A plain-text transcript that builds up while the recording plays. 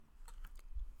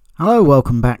Hello,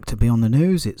 welcome back to Beyond the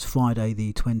News. It's Friday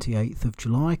the 28th of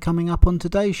July. Coming up on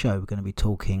today's show, we're going to be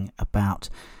talking about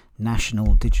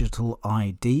national digital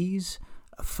IDs,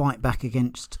 a fight back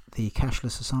against the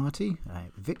cashless society, a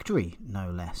victory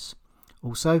no less.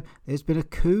 Also, there's been a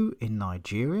coup in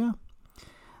Nigeria.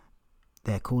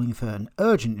 They're calling for an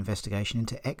urgent investigation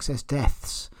into excess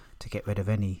deaths to get rid of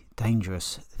any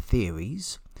dangerous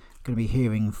theories. Going to be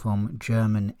hearing from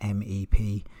German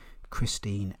MEP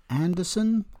Christine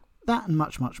Anderson. That and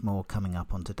much, much more coming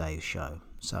up on today's show.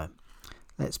 So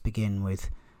let's begin with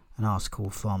an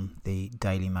article from the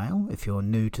Daily Mail. If you're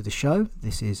new to the show,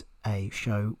 this is a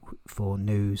show for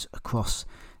news across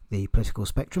the political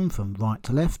spectrum from right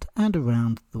to left and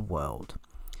around the world.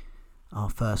 Our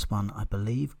first one, I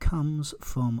believe, comes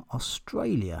from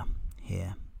Australia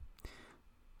here.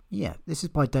 Yeah, this is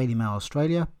by Daily Mail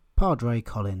Australia, Padre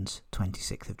Collins,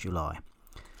 26th of July.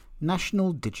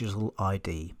 National Digital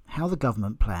ID, how the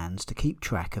government plans to keep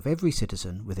track of every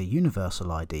citizen with a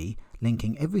universal ID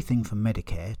linking everything from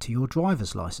Medicare to your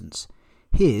driver's licence.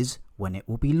 Here's when it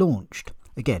will be launched.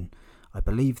 Again, I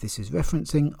believe this is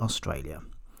referencing Australia.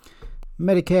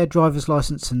 Medicare, driver's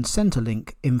licence and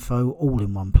Centrelink info all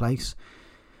in one place.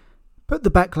 But the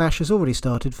backlash has already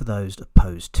started for those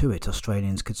opposed to it.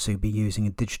 Australians could soon be using a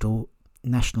digital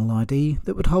national ID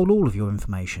that would hold all of your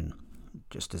information.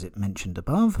 Just as it mentioned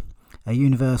above, a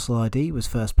universal ID was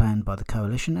first planned by the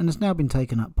coalition and has now been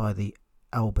taken up by the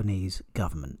Albanese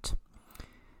government.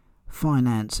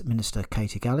 Finance Minister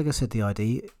Katie Gallagher said the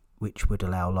ID, which would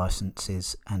allow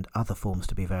licences and other forms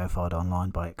to be verified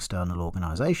online by external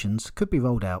organisations, could be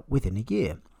rolled out within a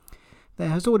year. There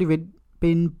has already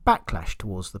been backlash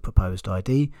towards the proposed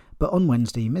ID, but on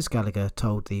Wednesday Ms Gallagher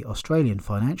told the Australian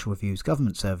Financial Review's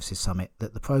Government Services Summit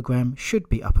that the programme should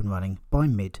be up and running by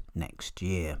mid-next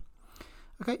year.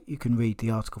 Okay, you can read the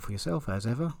article for yourself as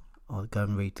ever, or go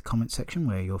and read the comment section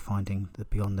where you're finding the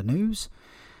Beyond the News.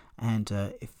 And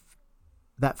if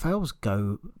that fails,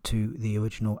 go to the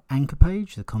original anchor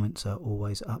page. The comments are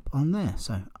always up on there.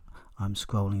 So I'm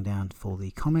scrolling down for the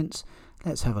comments.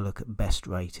 Let's have a look at best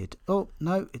rated. Oh,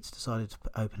 no, it's decided to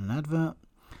open an advert.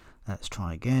 Let's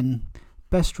try again.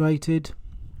 Best rated.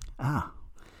 It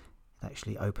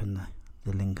actually opened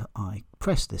the link I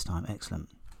pressed this time. Excellent.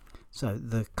 So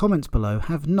the comments below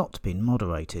have not been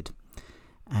moderated.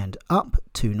 And up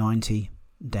 290,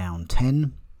 down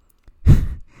 10.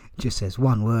 Just says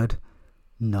one word.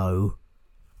 No.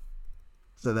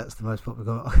 So that's the most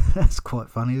popular. That's quite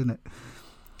funny, isn't it?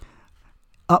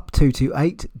 Up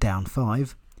 228, down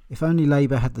 5. If only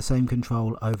Labour had the same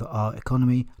control over our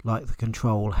economy like the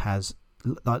control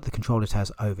it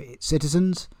has over its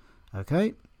citizens.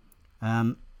 Okay.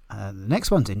 The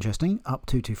next one's interesting. Up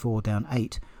 224, down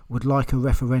 8. Would like a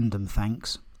referendum,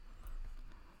 thanks.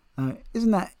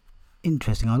 Isn't that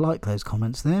interesting? I like those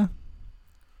comments there.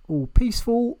 All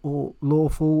peaceful, all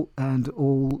lawful, and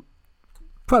all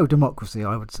pro-democracy,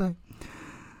 I would say.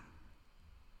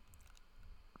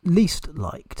 Least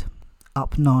liked.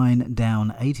 Up 9,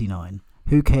 down 89.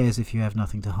 Who cares if you have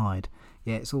nothing to hide?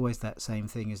 Yeah, it's always that same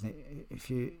thing, isn't it? If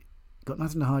you got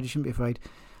nothing to hide, you shouldn't be afraid.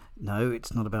 No,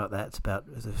 it's not about that. It's about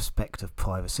the respect of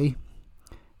privacy.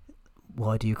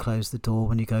 Why do you close the door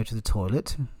when you go to the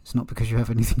toilet? It's not because you have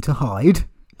anything to hide.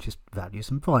 Just value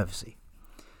some privacy.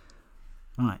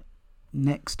 Right,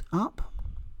 next up.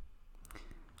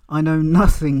 I know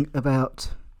nothing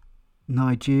about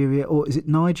Nigeria, or is it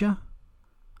Niger?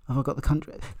 Have I got the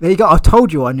country? There you go. I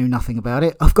told you I knew nothing about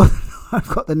it. I've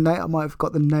got the name. I might have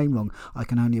got the name wrong. I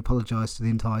can only apologise to the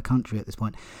entire country at this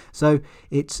point. So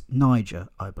it's Niger,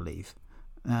 I believe.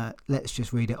 Let's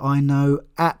just read it. I know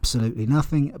absolutely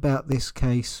nothing about this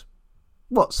case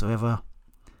whatsoever,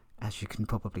 as you can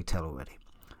probably tell already.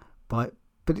 But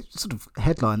it's sort of a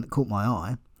headline that caught my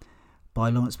eye by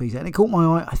Lawrence Peter, and it caught my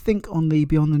eye, I think, on the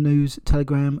Beyond the News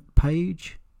Telegram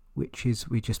page, which is,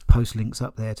 we just post links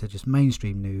up there to just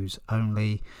mainstream news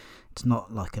only. It's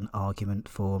not like an argument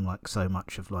forum like so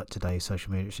much of like today's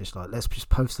social media. It's just like, let's just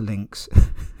post the links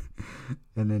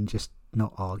and then just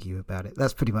not argue about it.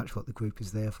 That's pretty much what the group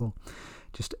is there for.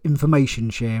 Just information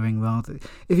sharing rather.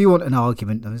 If you want an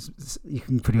argument, you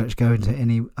can pretty much go into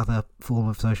any other form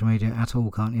of social media at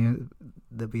all, can't you?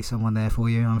 There'll be someone there for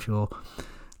you, I'm sure.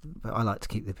 But I like to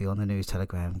keep the Beyond the News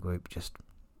Telegram group just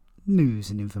news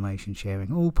and information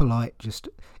sharing, all polite, just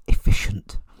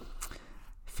efficient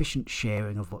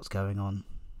sharing of what's going on.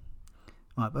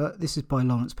 Right, but this is by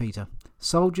Lawrence Peter.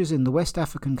 Soldiers in the West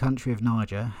African country of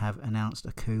Niger have announced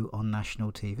a coup on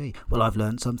national TV. Well, I've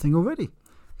learned something already.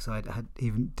 because I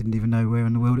didn't even know where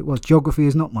in the world it was. Geography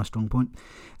is not my strong point.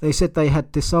 They said they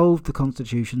had dissolved the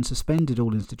constitution, suspended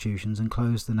all institutions and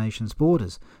closed the nation's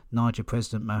borders. Niger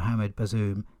President Mohamed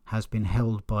Bazoum has been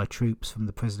held by troops from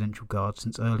the Presidential Guard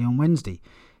since early on Wednesday.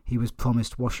 He was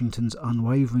promised Washington's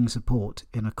unwavering support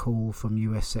in a call from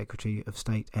US Secretary of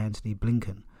State Antony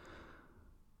Blinken.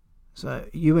 So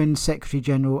UN Secretary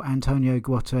General Antonio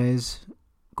Guterres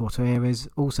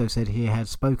also said he had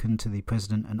spoken to the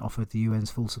president and offered the UN's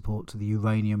full support to the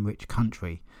uranium-rich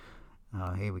country.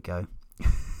 Oh, here we go.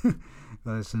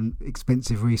 There's some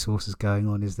expensive resources going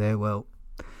on, is there? Well,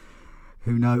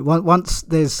 who knows? Once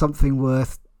there's something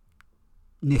worth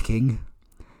nicking,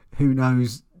 who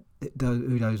knows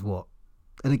what?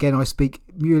 And again, I speak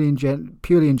purely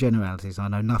in generalities. I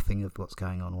know nothing of what's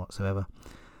going on whatsoever.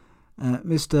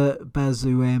 Mr.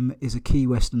 Bazoum is a key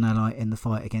Western ally in the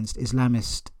fight against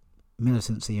Islamist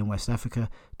militancy in West Africa.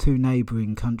 Two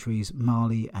neighbouring countries,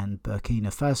 Mali and Burkina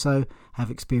Faso,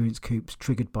 have experienced coups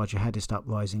triggered by jihadist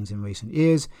uprisings in recent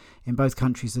years. In both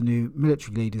countries, the new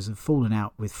military leaders have fallen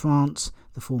out with France,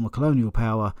 the former colonial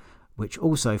power, which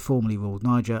also formerly ruled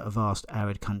Niger, a vast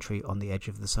arid country on the edge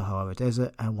of the Sahara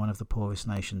Desert and one of the poorest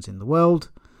nations in the world.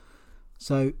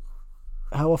 So,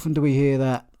 how often do we hear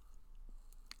that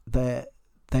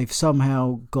they've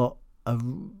somehow got a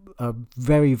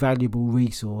very valuable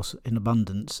resource in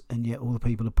abundance, and yet all the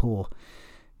people are poor?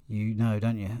 You know,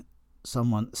 don't you?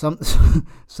 Someone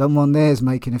there's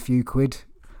making a few quid.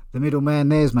 The middleman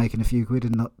there's making a few quid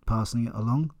and not passing it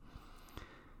along.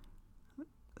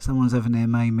 Someone's having their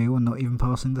main meal and not even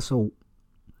passing the salt.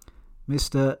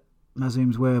 Mr.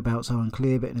 Bazoum's whereabouts are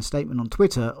unclear, but in a statement on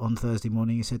Twitter on Thursday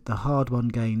morning, he said the hard-won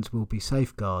gains will be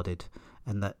safeguarded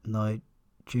and that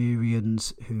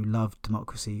Nigerians who love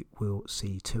democracy will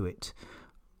see to it.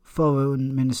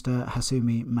 Foreign Minister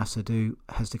Hassoumi Massaoudou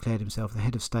has declared himself the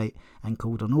head of state and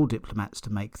called on all diplomats to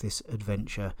make this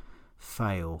adventure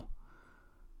fail.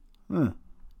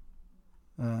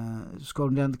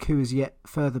 Scrolling down, the coup is yet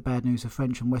further bad news of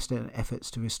French and Western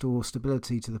efforts to restore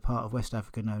stability to the part of West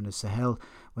Africa known as Sahel,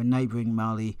 when neighbouring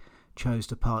Mali chose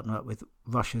to partner up with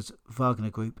Russia's Wagner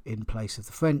Group in place of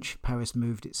the French. Paris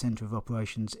moved its centre of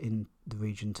operations in the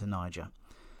region to Niger.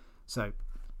 So,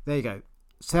 there you go.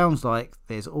 Sounds like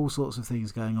there's all sorts of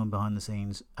things going on behind the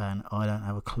scenes, and I don't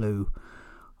have a clue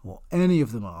what any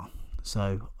of them are.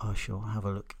 So, I shall have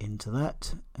a look into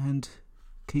that and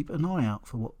keep an eye out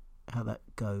for how that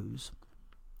goes.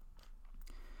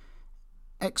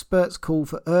 Experts call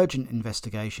for urgent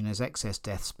investigation as excess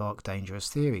deaths spark dangerous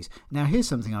theories. Now, here's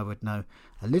something I would know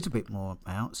a little bit more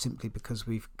about, simply because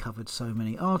we've covered so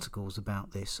many articles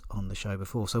about this on the show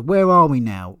before. So where are we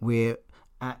now? Have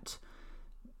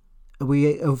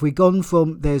we gone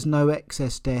from there's no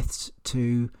excess deaths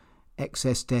to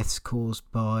excess deaths caused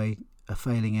by a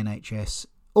failing NHS?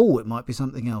 Oh, it might be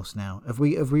something else now. Have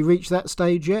we reached that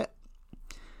stage yet?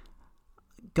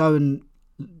 Go and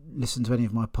listen to any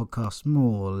of my podcasts,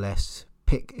 more or less.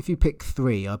 If you pick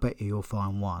three, I bet you'll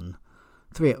find one.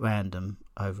 Three at random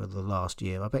over the last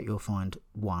year. I bet you'll find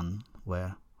one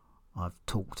where I've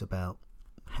talked about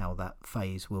how that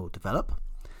phase will develop.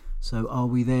 So are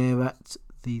we there at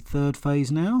the third phase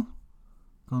now?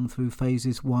 Gone through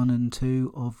phases 1 and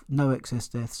 2 of no excess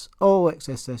deaths. Oh,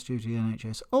 excess deaths due to the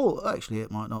NHS. Oh, actually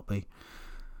it might not be.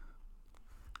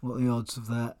 What are the odds of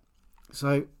that?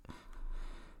 So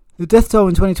the death toll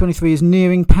in 2023 is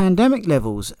nearing pandemic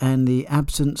levels, and the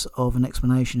absence of an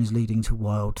explanation is leading to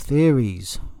wild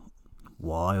theories.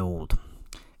 Wild.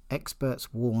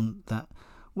 Experts warn that...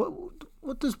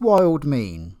 What does wild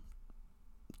mean?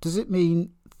 Does it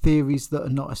mean theories that are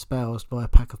not espoused by a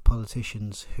pack of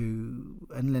politicians who...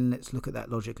 And then let's look at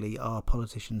that logically. Are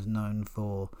politicians known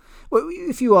for... Well,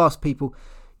 if you ask people,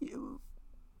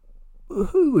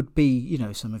 who would be,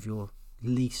 some of your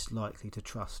least likely to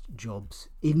trust jobs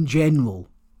in general?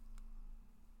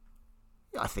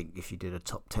 I think if you did a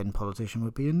top 10 politician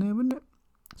would be in there, wouldn't it?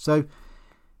 So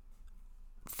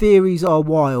theories are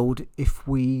wild if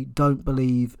we don't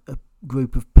believe a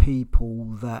group of people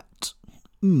that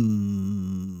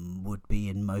would be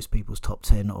in most people's top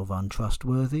 10 of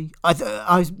untrustworthy.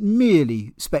 I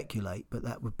merely speculate, but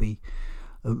that would be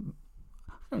I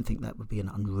don't think that would be an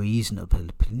unreasonable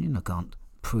opinion. I can't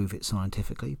prove it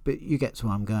scientifically, but you get to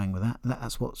where I'm going with that.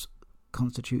 That's what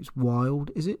constitutes wild,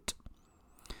 is it?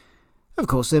 Of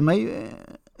course, there may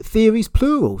theories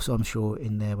plural, so I'm sure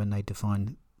in there when they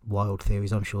define wild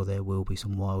theories, I'm sure there will be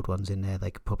some wild ones in there.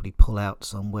 They could probably pull out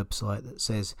some website that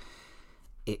says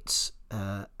it's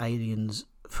aliens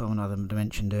from another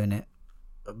dimension doing it,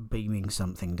 beaming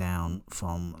something down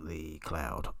from the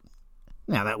cloud.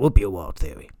 Now that would be a wild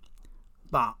theory,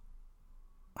 but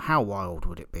how wild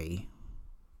would it be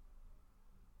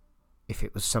if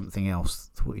it was something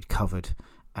else that we'd covered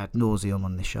ad nauseum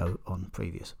on the show on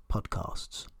previous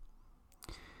podcasts?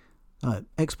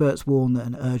 Experts warn that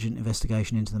an urgent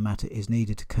investigation into the matter is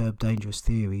needed to curb dangerous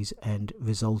theories and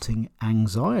resulting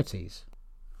anxieties.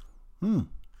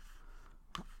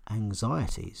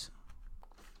 Anxieties.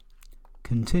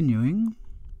 Continuing,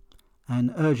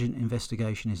 an urgent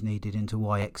investigation is needed into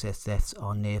why excess deaths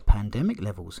are near pandemic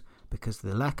levels, because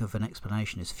the lack of an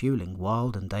explanation is fueling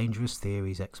wild and dangerous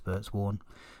theories, experts warn.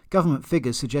 Government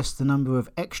figures suggest the number of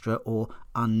extra or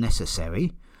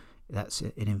unnecessary, that's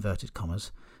in inverted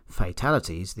commas,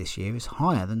 fatalities this year is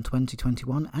higher than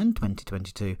 2021 and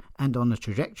 2022, and on a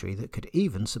trajectory that could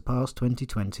even surpass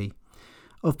 2020.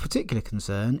 Of particular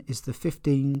concern is the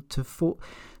 15 to 4...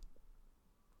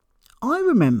 I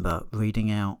remember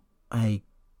reading out a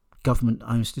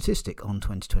government-owned statistic on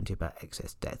 2020 about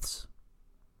excess deaths.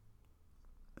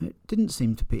 It didn't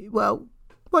seem to be... Well,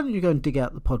 why don't you go and dig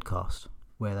out the podcast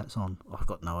where that's on? I've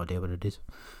got no idea what it is.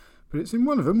 But it's in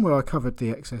one of them where I covered the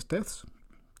excess deaths.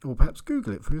 Or perhaps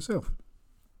Google it for yourself.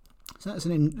 So that's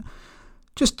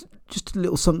just a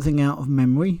little something out of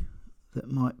memory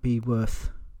that might be worth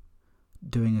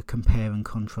doing a compare and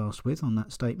contrast with on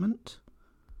that statement.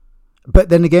 But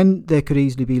then again, there could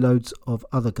easily be loads of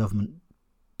other government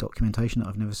documentation that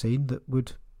I've never seen that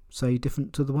would say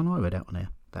different to the one I read out on air.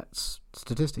 That's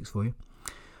statistics for you.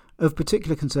 Of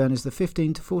particular concern is the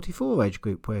 15 to 44 age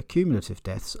group, where cumulative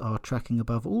deaths are tracking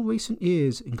above all recent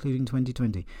years, including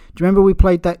 2020. Do you remember we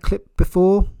played that clip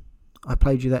before? I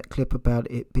played you that clip about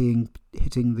it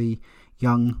hitting the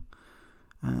young,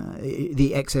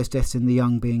 the excess deaths in the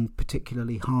young being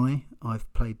particularly high.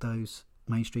 I've played those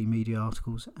mainstream media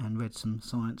articles and read some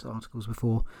science articles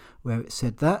before where it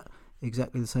said that,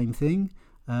 exactly the same thing.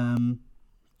 I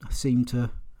seem to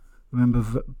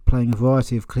remember playing a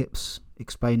variety of clips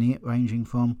explaining it, ranging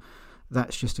from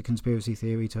that's just a conspiracy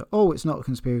theory to, oh, it's not a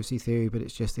conspiracy theory, but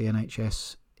it's just the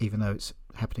NHS, even though it's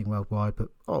happening worldwide, but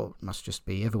oh, it must just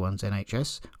be everyone's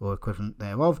NHS or equivalent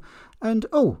thereof. And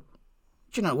oh,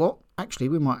 do you know what? Actually,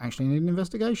 we might actually need an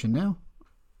investigation now.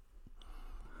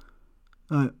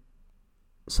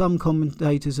 Some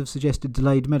commentators have suggested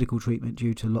delayed medical treatment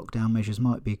due to lockdown measures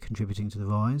might be contributing to the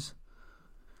rise.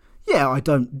 Yeah, I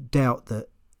don't doubt that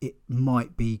it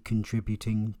might be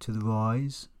contributing to the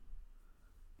rise.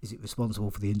 Is it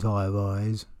responsible for the entire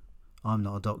rise? I'm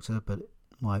not a doctor, but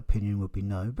my opinion would be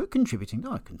no. But contributing,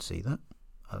 I can see that.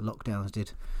 Lockdowns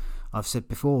did. I've said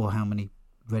before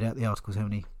read out the articles, how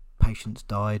many patients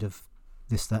died of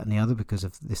this, that and the other because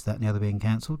of this, that and the other being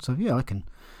cancelled. So yeah, I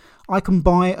can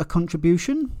buy a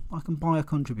contribution. I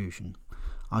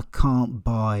can't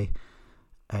buy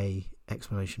a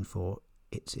explanation for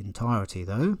its entirety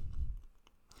though.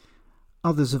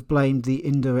 Others have blamed the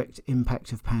indirect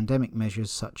impact of pandemic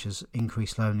measures such as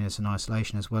increased loneliness and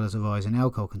isolation, as well as a rise in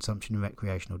alcohol consumption and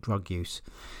recreational drug use.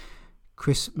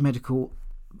 Chief Medical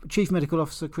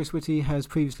Officer Chris Whitty has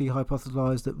previously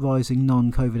hypothesised that rising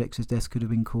non-COVID excess deaths could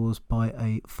have been caused by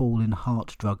a fall in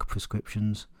heart drug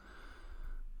prescriptions.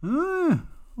 I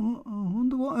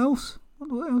wonder what else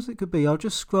it could be. I'll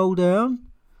just scroll down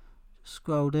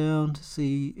to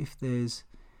see if there's...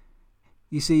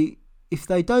 You see, if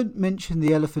they don't mention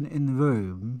the elephant in the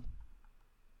room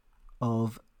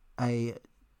of a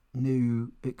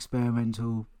new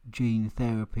experimental gene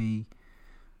therapy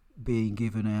being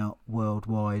given out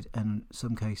worldwide and in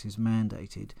some cases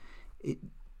mandated, it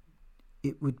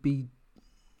would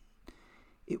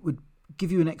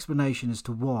give you an explanation as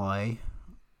to why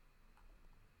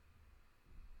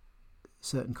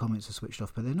certain comments are switched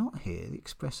off, but they're not here. The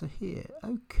Express are here.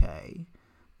 Okay.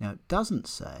 Now it doesn't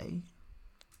say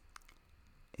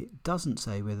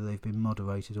whether they've been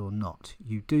moderated or not.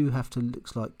 You do have to,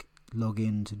 looks like, log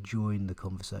in to join the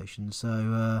conversation.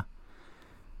 So,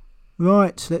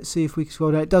 right, let's see if we can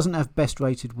scroll down. It doesn't have best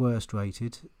rated, worst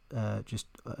rated, just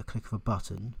a click of a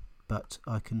button, but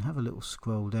I can have a little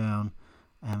scroll down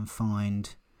and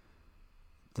find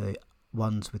the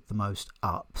ones with the most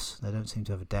ups. They don't seem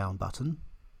to have a down button.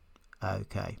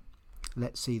 Okay,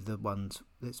 let's see the ones.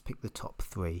 Let's pick the top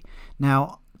three.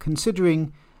 Now,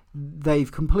 considering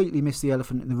they've completely missed the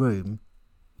elephant in the room,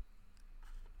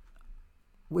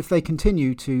 if they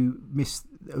continue to miss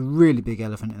a really big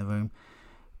elephant in the room,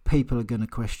 people are going to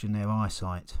question their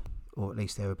eyesight, or at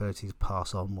least their ability to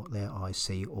pass on what their eyes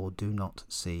see or do not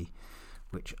see,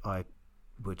 which I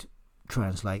would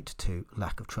translate to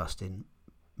lack of trust in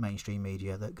mainstream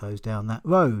media that goes down that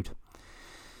road.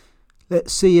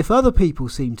 Let's see if other people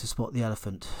seem to spot the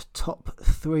elephant. Top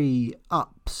three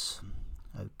ups.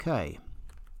 Okay.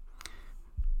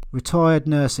 Retired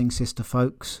nursing sister,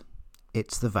 folks.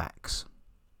 It's the vax.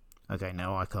 Okay,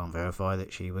 now I can't verify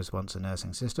that she was once a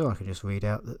nursing sister. I can just read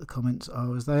out that the comments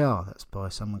are as they are. That's by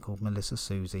someone called Melissa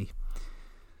Susie.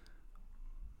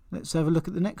 Let's have a look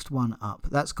at the next one up.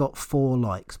 That's got 4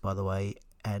 likes, by the way,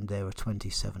 and there are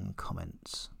 27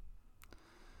 comments.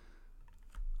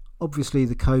 Obviously,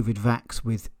 the COVID vax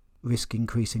with risk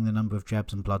increasing the number of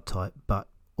jabs and blood type, but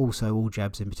also all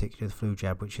jabs, in particular the flu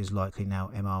jab, which is likely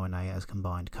now mRNA as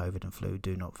combined COVID and flu,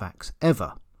 do not vax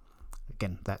ever.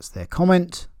 Again, that's their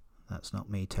comment. That's not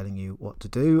me telling you what to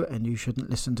do, and you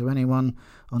shouldn't listen to anyone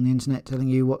on the internet telling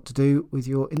you what to do with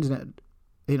your internet,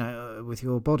 with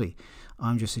your body.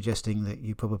 I'm just suggesting that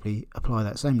you probably apply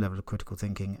that same level of critical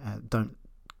thinking. Don't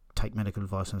take medical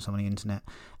advice from someone on the internet,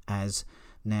 as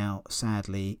now,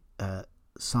 sadly,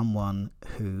 someone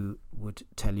who would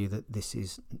tell you that this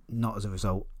is not as a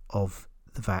result of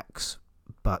the vax,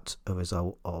 but a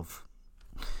result of,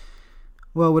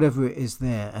 well, whatever it is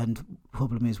there. And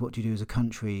problem is, what do you do as a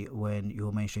country when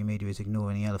your mainstream media is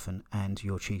ignoring the elephant and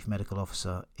your chief medical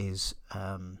officer is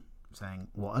saying,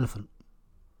 what elephant?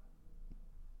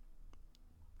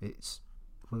 It's,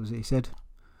 what was it he said?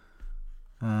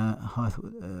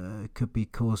 It could be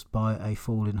caused by a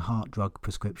fall in heart drug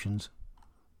prescriptions.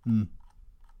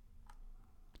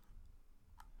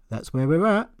 That's where we're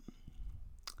at.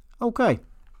 Okay.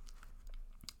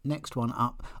 Next one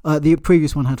up. The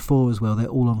previous one had 4 as well. They're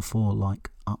all on 4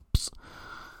 like ups.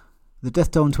 The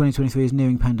death toll in 2023 is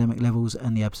nearing pandemic levels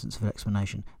and the absence of an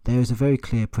explanation. There is a very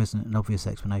clear, present and obvious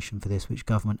explanation for this, which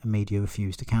government and media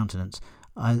refuse to countenance.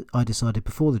 I decided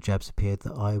before the jabs appeared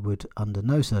that I would under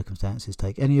no circumstances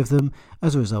take any of them.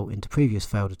 As a result, into previous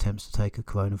failed attempts to take a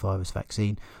coronavirus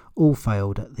vaccine, all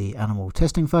failed at the animal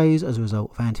testing phase as a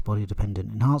result of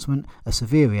antibody-dependent enhancement, a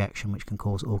severe reaction which can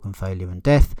cause organ failure and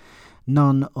death.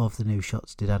 None of the new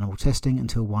shots did animal testing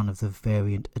until one of the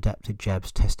variant-adapted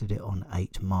jabs tested it on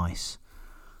 8 mice.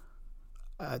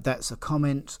 That's a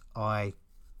comment I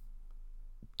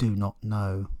do not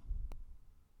know.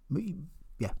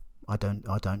 Yeah, I don't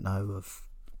know of.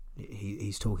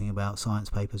 He's talking about science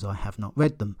papers. I have not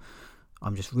read them.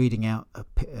 I'm just reading out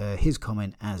his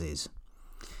comment as is.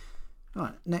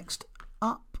 Right, next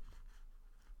up.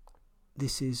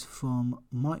 This is from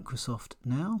Microsoft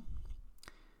Now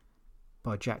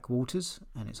by Jack Walters,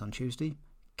 and it's on Tuesday.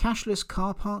 Cashless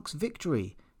car parks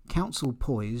victory. Council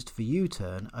poised for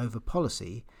U-turn over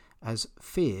policy as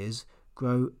fears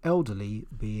grow elderly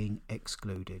being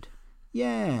excluded.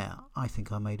 Yeah, I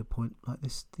think I made a point like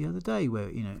this the other day where,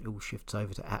 it all shifts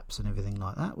over to apps and everything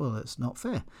like that. Well, that's not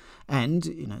fair. And,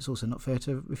 it's also not fair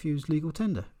to refuse legal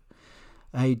tender.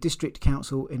 A district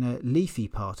council in a leafy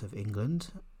part of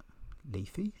England,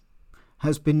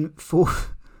 has been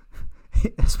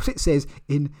that's what it says,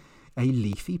 in a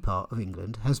leafy part of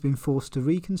England, has been forced to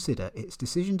reconsider its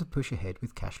decision to push ahead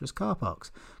with cashless car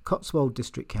parks. Cotswold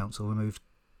District Council removed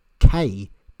K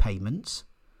payments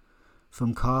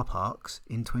from car parks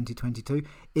in 2022.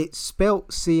 It's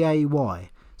spelt C-A-Y,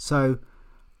 so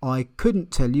I couldn't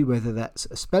tell you whether that's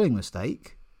a spelling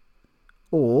mistake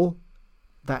or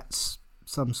that's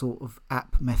some sort of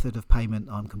app method of payment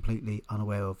I'm completely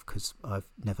unaware of, because I've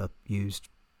never used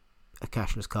a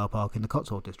cashless car park in the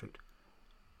Cotswold District.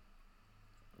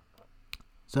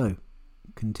 So,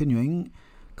 continuing,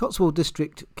 Cotswold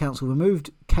District Council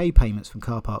removed K payments from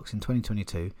car parks in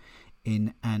 2022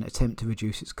 in an attempt to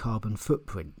reduce its carbon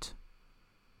footprint.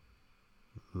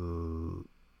 Well,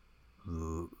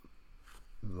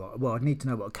 I'd need to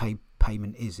know what a K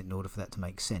payment is in order for that to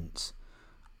make sense,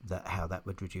 how that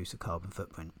would reduce a carbon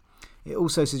footprint. It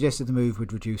also suggested the move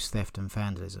would reduce theft and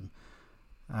vandalism.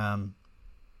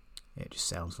 It just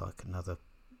sounds like another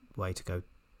way to go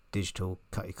digital,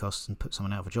 cut your costs and put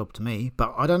someone out of a job to me,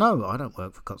 but I don't know. I don't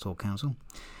work for Cotswold Council.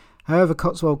 However,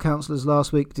 Cotswold councillors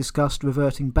last week discussed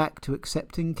reverting back to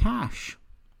accepting cash.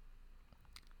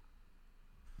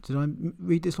 Did I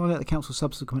read this line out? The council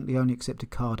subsequently only accepted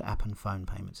card, app and phone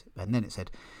payments. And then it said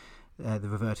the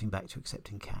reverting back to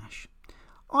accepting cash.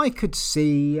 I could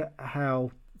see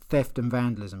how theft and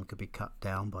vandalism could be cut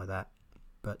down by that.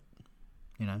 But,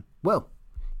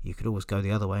 you could always go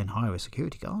the other way and hire a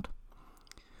security guard.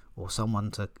 Or someone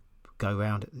to go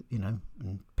around,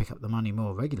 and pick up the money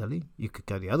more regularly. You could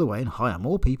go the other way and hire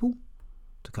more people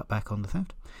to cut back on the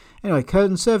theft. Anyway,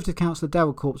 Conservative councillor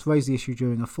Darryl Corpse raised the issue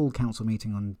during a full council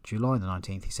meeting on July the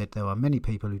 19th. He said there are many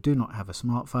people who do not have a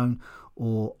smartphone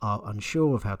or are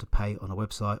unsure of how to pay on a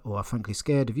website or are frankly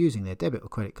scared of using their debit or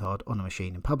credit card on a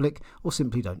machine in public or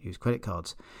simply don't use credit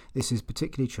cards. This is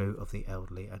particularly true of the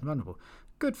elderly and vulnerable.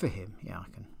 Good for him. Yeah, I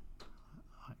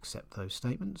accept those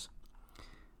statements.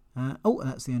 And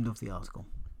that's the end of the article.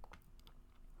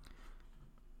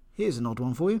 Here's an odd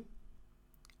one for you.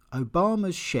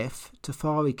 Obama's chef,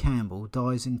 Tafari Campbell,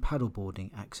 dies in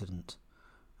paddleboarding accident.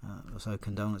 Also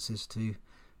condolences to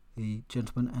the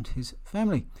gentleman and his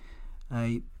family.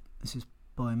 This is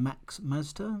by Max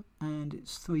Mazda, and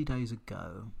it's 3 days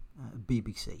ago.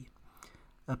 BBC.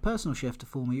 A personal chef to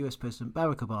former US President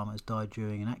Barack Obama has died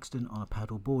during an accident on a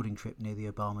paddle boarding trip near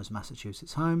the Obama's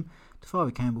Massachusetts home.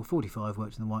 Tafari Campbell, 45,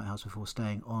 worked in the White House before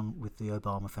staying on with the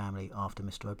Obama family after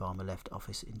Mr. Obama left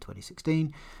office in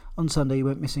 2016. On Sunday, he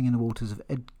went missing in the waters of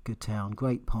Edgartown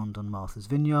Great Pond on Martha's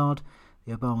Vineyard.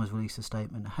 The Obamas released a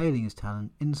statement hailing his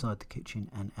talent inside the kitchen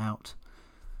and out.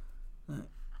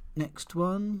 Next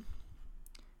one.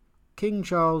 King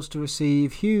Charles to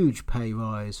receive huge pay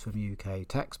rise from UK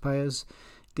taxpayers.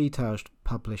 Details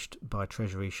published by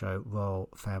Treasury show Royal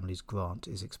Family's grant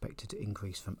is expected to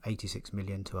increase from 86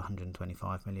 million to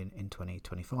 125 million in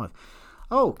 2025.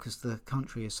 Oh, because the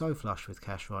country is so flush with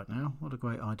cash right now. What a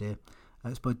great idea.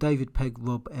 It's by David Pegg,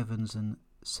 Rob Evans and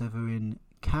Severin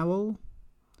Carroll.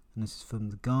 And this is from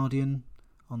The Guardian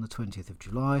on the 20th of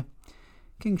July.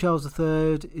 King Charles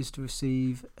III is to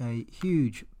receive a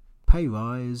huge pay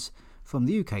rise from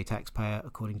the UK taxpayer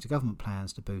according to government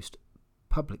plans to boost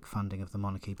public funding of the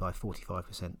monarchy by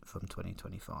 45% from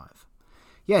 2025.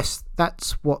 Yes,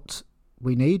 that's what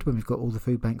we need when we've got all the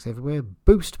food banks everywhere.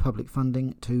 Boost public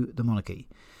funding to the monarchy.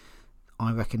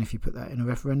 I reckon if you put that in a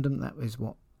referendum, that is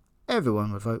what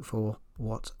everyone would vote for.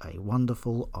 What a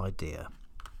wonderful idea.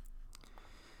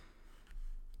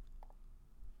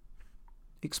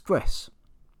 Express.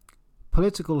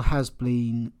 Political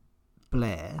has-been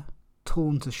Blair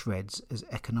torn to shreds as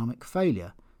economic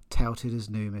failure, touted as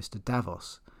new Mr.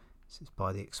 Davos. This is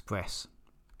by the Express.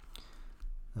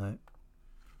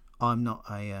 I'm not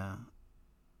a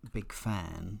big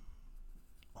fan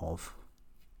of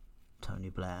Tony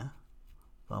Blair,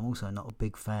 but I'm also not a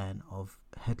big fan of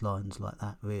headlines like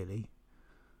that, really.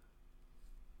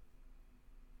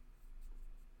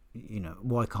 You know,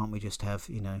 why can't we just have,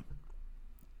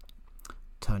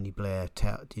 Tony Blair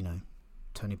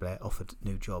Tony Blair offered a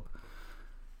new job.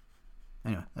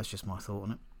 Anyway, that's just my thought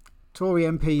on it. Tory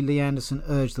MP Lee Anderson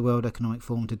urged the World Economic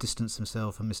Forum to distance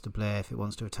themselves from Mr. Blair if it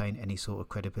wants to retain any sort of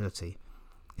credibility.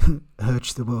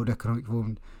 Urged the World Economic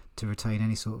Forum to retain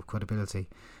any sort of credibility.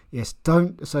 Yes,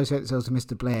 don't associate yourselves with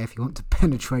Mr. Blair if you want to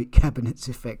penetrate cabinets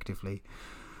effectively.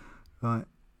 Right.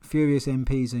 Furious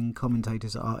MPs and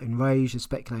commentators are enraged as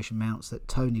speculation mounts that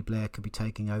Tony Blair could be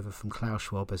taking over from Klaus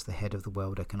Schwab as the head of the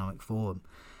World Economic Forum.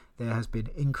 There has been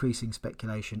increasing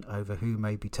speculation over who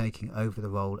may be taking over the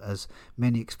role, as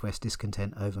many express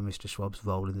discontent over Mr. Schwab's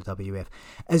role in the WEF,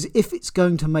 as if it's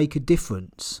going to make a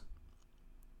difference.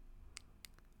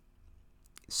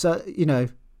 So,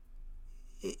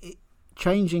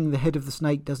 changing the head of the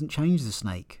snake doesn't change the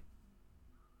snake.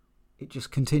 It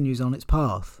just continues on its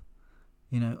path.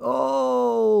 There's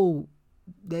all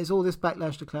this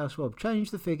backlash to Klaus Schwab.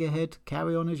 Change the figurehead,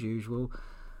 carry on as usual.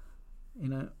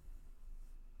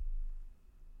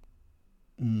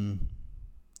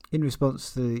 In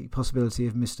response to the possibility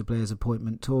of Mr. Blair's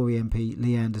appointment, Tory MP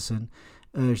Lee Anderson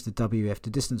urged the WEF to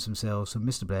distance themselves from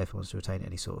Mr. Blair if he wants to retain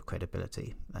any sort of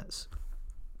credibility. That's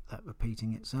that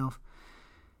repeating itself.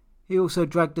 He also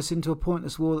dragged us into a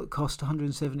pointless war that cost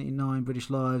 179 British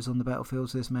lives on the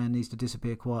battlefield, so this man needs to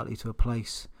disappear quietly to a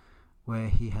place where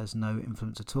he has no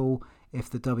influence at all. If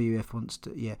the WEF wants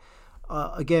to...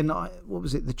 what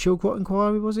was it? The Chilcot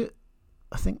Inquiry, was it?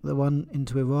 I think the one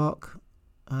into Iraq...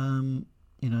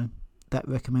 that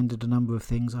recommended a number of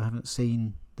things. I haven't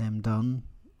seen them done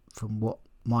from what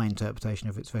my interpretation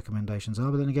of its recommendations are,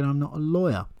 but then again, I'm not a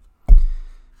lawyer.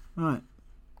 Right.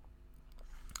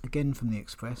 Again from the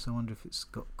Express. I wonder if it's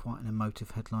got quite an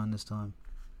emotive headline this time.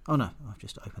 Oh no, I've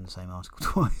just opened the same article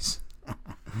twice.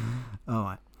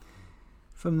 Alright.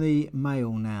 From the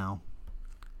Mail now.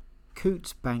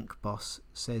 Coutts bank boss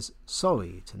says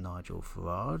sorry to Nigel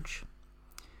Farage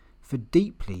for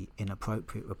deeply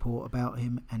inappropriate report about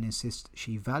him and insists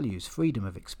she values freedom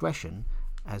of expression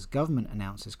as government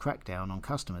announces crackdown on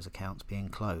customers' accounts being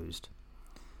closed.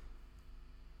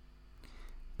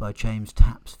 By James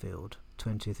Tapsfield,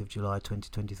 20th of July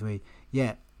 2023.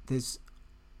 Yeah,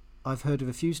 I've heard of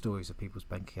a few stories of people's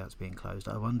bank accounts being closed.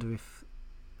 I wonder if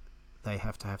they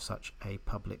have to have such a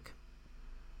public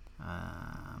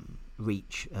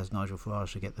reach as Nigel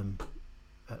Farage to get them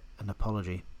an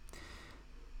apology.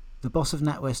 The boss of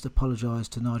NatWest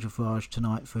apologised to Nigel Farage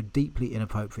tonight for a deeply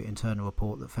inappropriate internal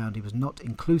report that found he was not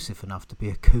inclusive enough to be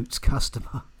a Coutts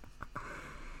customer.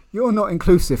 You're not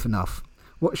inclusive enough.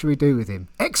 What should we do with him?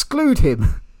 Exclude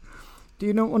him! Do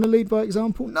you not want to lead by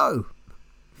example? No!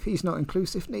 If he's not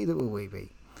inclusive, neither will we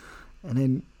be. And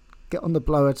then get on the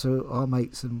blower to our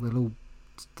mates and we'll all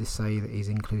just say that he's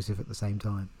inclusive at the same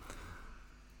time.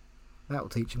 That'll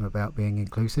teach him about being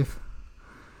inclusive.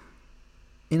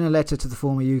 In a letter to the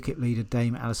former UKIP leader,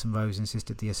 Dame Alison Rose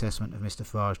insisted the assessment of Mr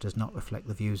Farage does not reflect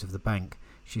the views of the bank.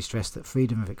 She stressed that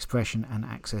freedom of expression and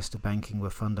access to banking were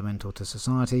fundamental to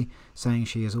society, saying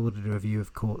she has ordered a review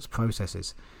of court's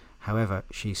processes. However,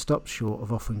 she stopped short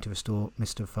of offering to restore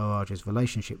Mr Farage's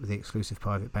relationship with the exclusive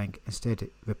private bank, instead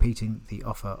repeating the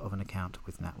offer of an account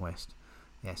with NatWest.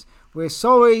 Yes, we're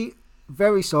sorry,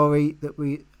 very sorry that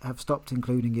we have stopped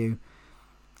including you.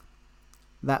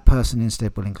 That person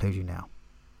instead will include you now.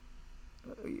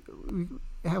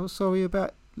 How sorry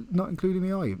about not including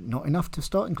me are you? Not enough to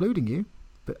start including you,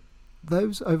 but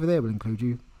those over there will include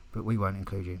you, but we won't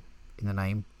include you in the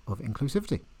name of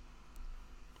inclusivity.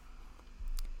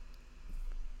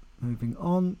 Moving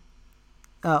on.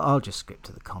 I'll just skip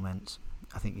to the comments.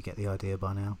 I think you get the idea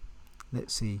by now.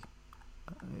 Let's see.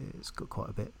 It's got quite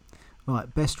a bit.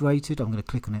 Right, best rated. I'm going to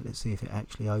click on it. Let's see if it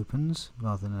actually opens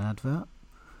rather than an advert.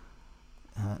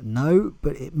 No,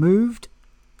 but it moved.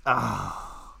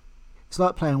 It's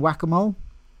like playing whack-a-mole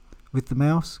with the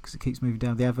mouse because it keeps moving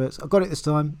down the adverts. I got it this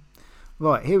time.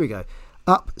 Right, here we go.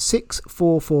 Up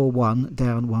 6441,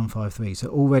 down 153. So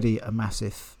already a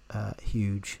massive,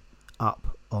 huge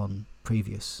up on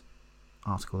previous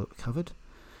article that we covered.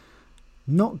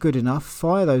 Not good enough.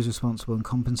 Fire those responsible and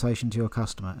compensation to your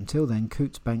customer. Until then,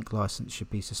 Coutts bank license should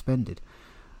be suspended.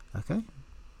 Okay.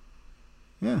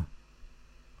 Yeah.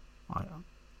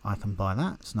 I can buy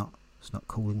that. It's not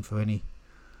calling for any.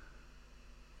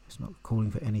 It's not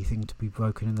calling for anything to be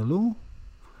broken in the law.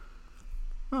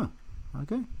 Oh,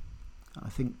 okay. I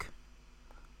think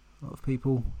a lot of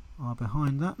people are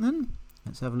behind that then.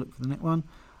 Let's have a look for the next one.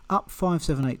 Up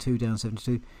 5782, down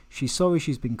 72. She's sorry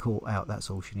she's been caught out. That's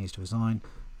all, she needs to resign.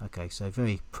 Okay, so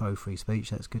very pro free speech.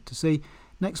 That's good to see.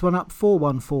 Next one up,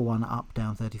 4141, up,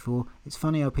 down 34. It's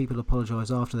funny how people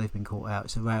apologise after they've been caught out.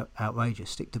 It's outrageous.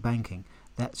 Stick to banking.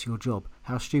 That's your job.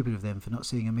 How stupid of them for not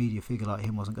seeing a media figure like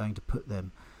him wasn't going to put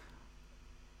them.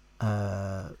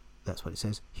 That's what it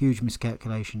says. Huge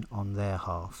miscalculation on their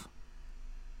half.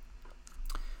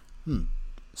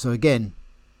 So again,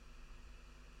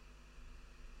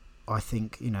 I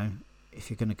think, if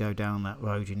you're going to go down that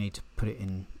road, you need to put it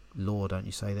in law, don't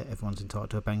you? Say that everyone's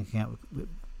entitled to a bank account,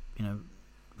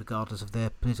 regardless of their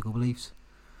political beliefs.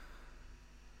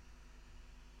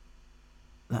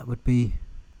 That would be,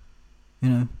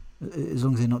 as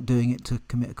long as they're not doing it to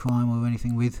commit a crime or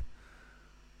anything with.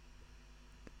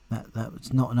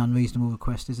 That's not an unreasonable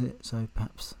request, is it? So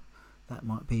perhaps that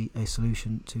might be a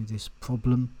solution to this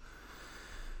problem.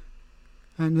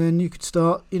 And then you could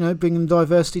start, bringing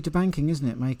diversity to banking, isn't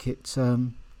it? Make it,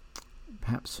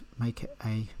 perhaps make it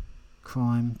a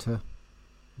crime to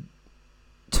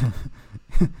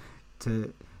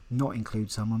not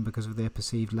include someone because of their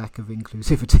perceived lack of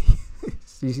inclusivity.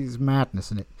 This is madness,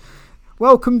 isn't it?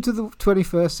 Welcome to the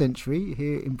 21st century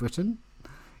here in Britain.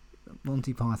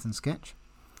 Monty Python sketch.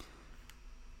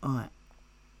 Alright.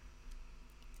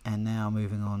 And now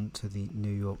moving on to the New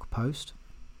York Post.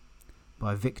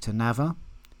 By Victor Nava,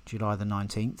 July the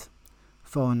 19th.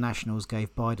 Foreign nationals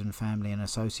gave Biden family and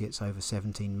associates over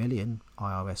 17 million,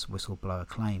 IRS whistleblower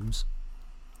claims.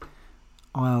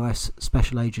 IRS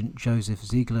Special Agent Joseph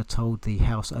Ziegler told the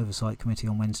House Oversight Committee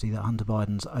on Wednesday that Hunter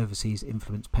Biden's overseas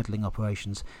influence peddling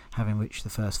operations have enriched the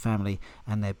first family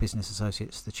and their business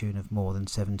associates to the tune of more than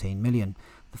 17 million.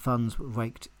 The funds were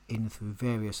raked in through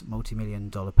various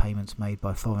multi-million-dollar payments made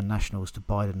by foreign nationals to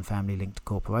Biden family-linked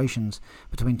corporations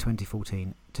between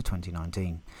 2014 to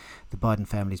 2019. The Biden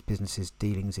family's businesses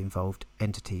dealings involved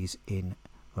entities in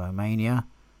Romania,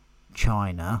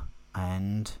 China,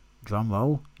 and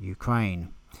drumroll,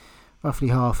 Ukraine. Roughly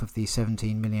half of the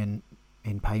 17 million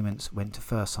in payments went to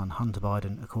first son Hunter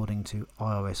Biden, according to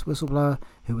IRS whistleblower,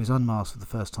 who was unmasked for the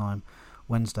first time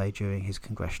Wednesday during his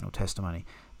congressional testimony.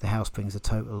 The House brings the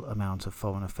total amount of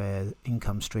foreign affairs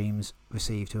income streams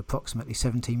received to approximately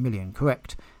 17 million.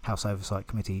 Correct, House Oversight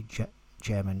Committee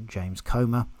Chairman James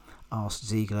Comer asked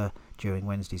Ziegler during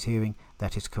Wednesday's hearing.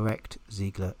 That is correct,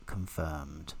 Ziegler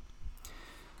confirmed.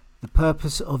 The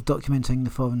purpose of documenting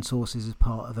the foreign sources is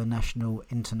part of a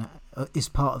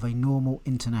normal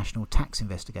international tax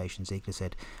investigation, Ziegler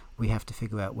said. We have to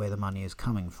figure out where the money is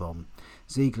coming from.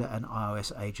 Ziegler and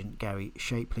IRS agent Gary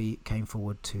Shapley came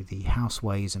forward to the House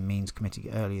Ways and Means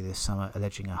Committee earlier this summer,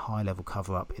 alleging a high-level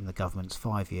cover-up in the government's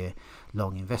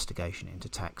 5-year-long investigation into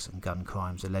tax and gun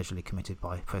crimes allegedly committed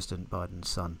by President Biden's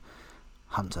son,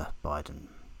 Hunter Biden.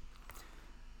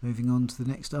 Moving on to the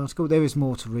next article. There is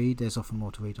more to read. There's often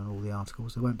more to read on all the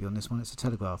articles. There won't be on this one. It's a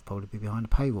Telegraph, probably be behind a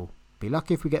paywall. Be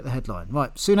lucky if we get the headline.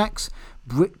 Right, Sunak's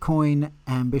Bitcoin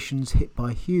ambitions hit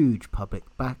by huge public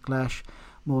backlash.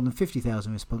 More than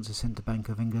 50,000 responses sent to Bank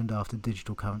of England after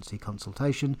digital currency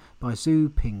consultation by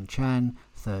Zhu Ping Chan,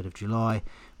 3rd of July.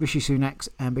 Rishi Sunak's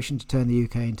ambition to turn the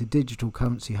UK into digital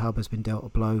currency hub has been dealt a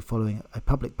blow following a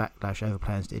public backlash over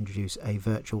plans to introduce a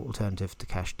virtual alternative to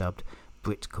cash dubbed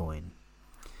Bitcoin.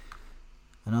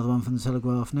 Another one from the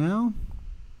Telegraph now.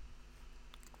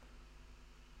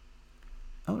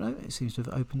 Oh no, it seems to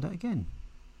have opened that again.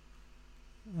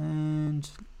 And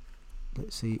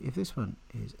let's see if this one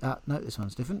is... no, this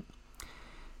one's different.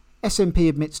 SNP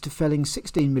admits to felling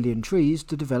 16 million trees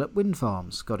to develop wind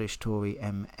farms. Scottish Tory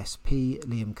MSP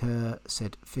Liam Kerr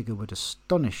said figure would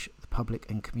astonish the public,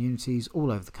 and communities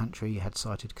all over the country had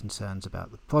cited concerns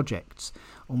about the projects.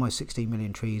 Almost 16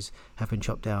 million trees have been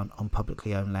chopped down on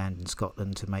publicly owned land in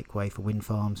Scotland to make way for wind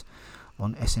farms.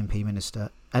 An SNP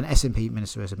minister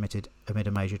has admitted amid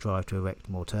a major drive to erect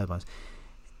more turbines.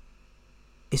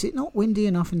 Is it not windy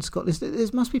enough in Scotland? There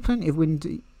must be plenty of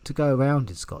wind to go around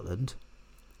in Scotland.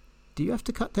 Do you have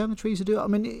to cut down the trees to do it? I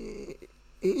mean, it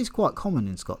is quite common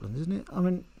in Scotland, isn't it? I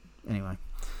mean, anyway.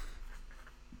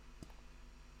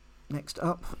 Next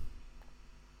up.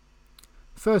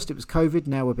 First it was COVID,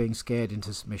 now we're being scared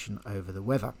into submission over the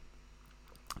weather.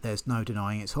 There's no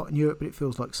denying it's hot in Europe, but it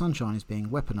feels like sunshine is being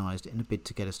weaponised in a bid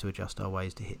to get us to adjust our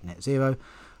ways to hit net zero,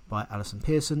 by Alison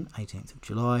Pearson, 18th of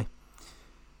July.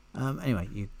 Anyway,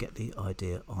 you get the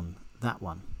idea on that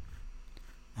one.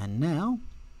 And now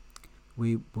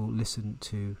we will listen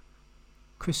to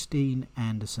Christine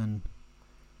Anderson,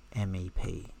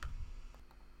 MEP.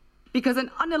 Because an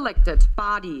unelected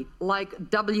body like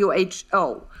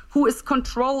WHO, who is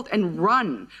controlled and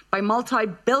run by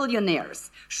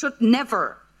multi-billionaires, should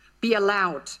never be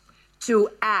allowed to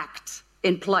act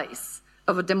in place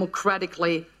of a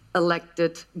democratically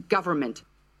elected government.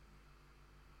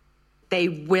 They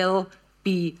will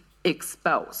be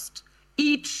exposed,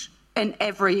 each and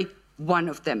every one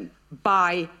of them,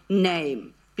 by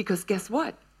name. Because guess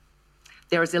what?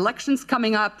 There's elections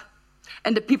coming up,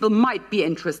 and the people might be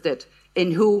interested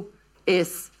in who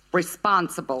is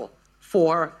responsible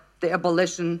for the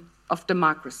abolition of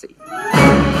democracy.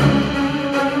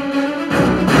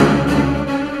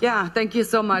 Yeah, thank you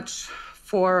so much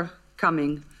for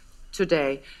coming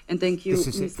today. And thank you,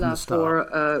 Nisla,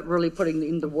 for really putting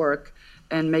in the work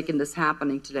and making this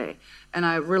happening today. And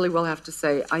I really will have to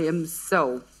say, I am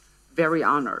so very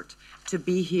honored to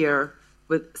be here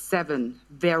with 7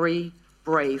 very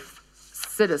brave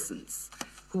citizens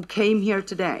who came here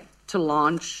today to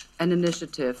launch an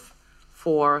initiative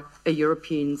for a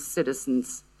European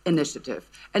Citizens Initiative,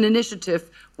 an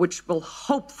initiative which will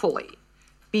hopefully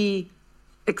be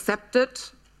accepted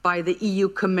by the EU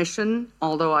Commission,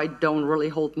 although I don't really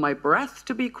hold my breath,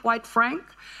 to be quite frank,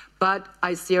 but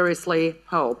I seriously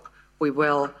hope we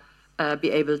will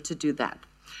be able to do that.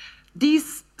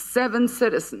 These 7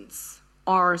 citizens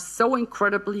are so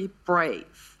incredibly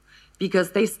brave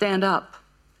because they stand up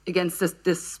against this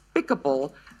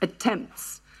despicable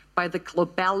attempts by the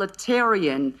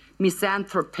globalitarian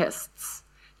misanthropists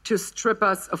to strip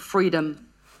us of freedom,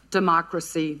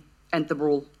 democracy, and the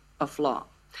rule of law.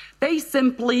 They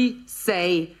simply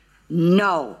say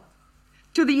no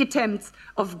to the attempts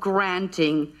of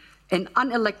granting an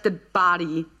unelected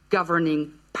body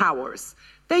governing powers.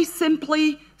 They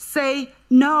simply say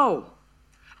no.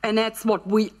 And that's what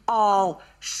we all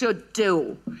should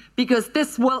do, because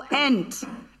this will end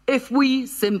if we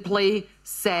simply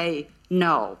say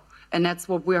no. And that's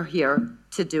what we're here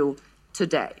to do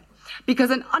today. Because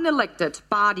an unelected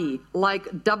body like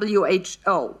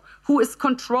WHO, who is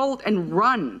controlled and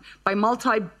run by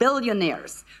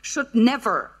multi-billionaires, should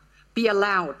never be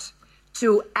allowed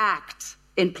to act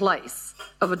in place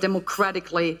of a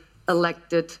democratically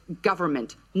elected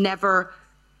government. Never,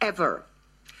 ever.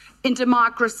 In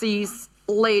democracies,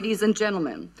 ladies and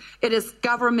gentlemen, it is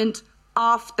government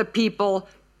of the people,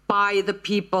 by the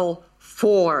people,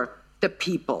 for the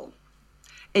people.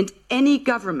 And any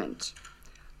government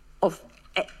of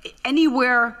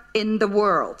anywhere in the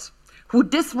world who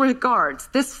disregards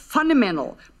this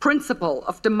fundamental principle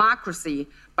of democracy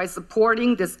by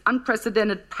supporting this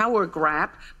unprecedented power grab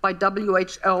by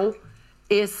WHO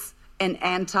is an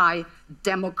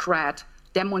anti-democrat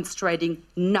demonstrating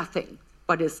nothing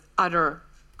but his utter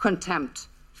contempt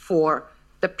for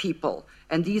the people.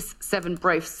 And these 7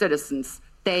 brave citizens,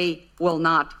 they will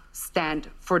not stand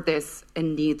for this,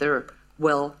 and neither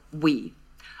will we.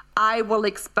 I will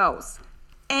expose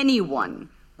anyone,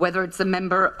 whether it's a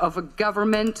member of a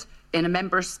government in a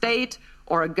member state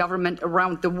or a government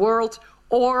around the world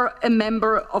or a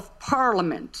member of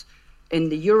parliament in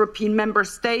the European member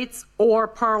states or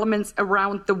parliaments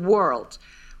around the world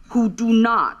who do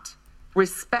not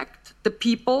respect the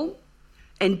people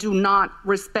and do not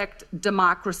respect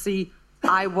democracy,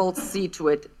 I will see to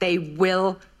it they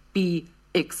will be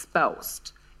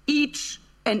exposed. Each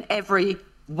and every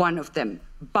one of them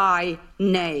by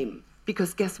name.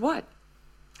 Because guess what?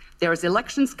 There's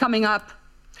elections coming up,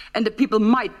 and the people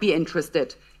might be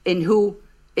interested in who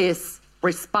is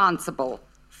responsible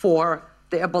for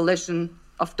the abolition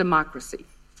of democracy.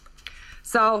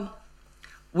 So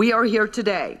we are here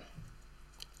today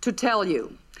to tell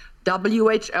you,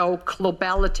 WHO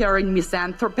globalitarian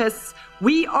misanthropists,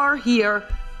 we are here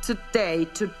today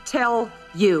to tell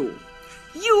you,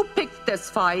 you picked this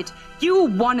fight, you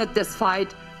wanted this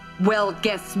fight, well,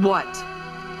 guess what?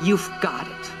 You've got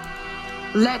it.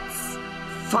 Let's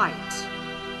fight.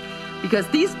 Because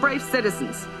these brave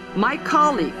citizens, my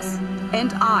colleagues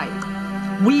and I,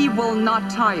 we will not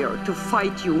tire to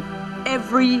fight you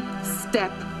every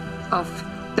step of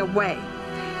the way.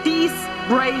 These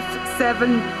brave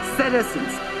 7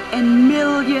 citizens and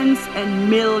millions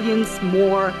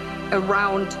more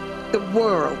around the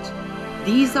world,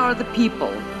 these are the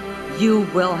people you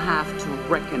will have to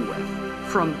reckon with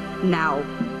from now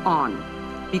on.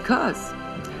 Because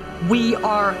we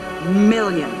are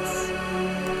millions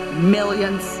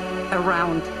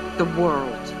around the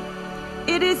world.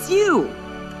 It is you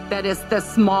that is the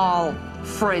small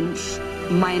fringe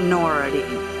minority.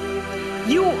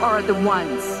 You are the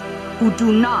ones who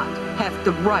do not have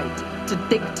the right to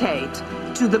dictate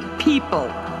to the people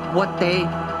what they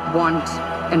want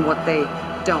and what they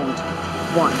don't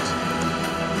want.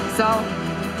 So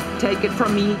take it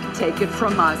from me, take it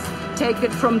from us, take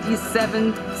it from these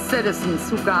 7 citizens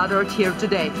who gathered here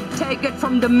today. Take it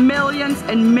from the millions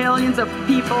and millions of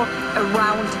people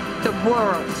around the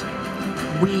world.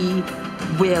 We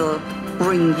will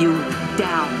bring you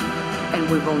down, and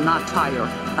we will not tire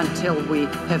until we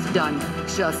have done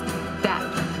just that.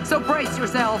 So brace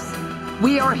yourselves.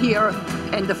 We are here,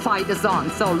 and the fight is on.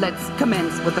 So let's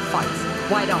commence with the fight.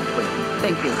 Why don't we?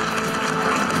 Thank you.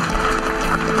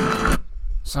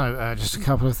 So, just a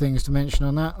couple of things to mention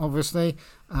on that. Obviously,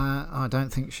 I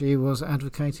don't think she was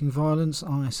advocating violence.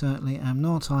 I certainly am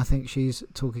not. I think she's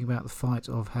talking about the fight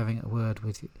of having a word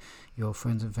with your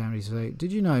friends and family. So,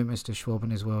 did you know Mr. Schwab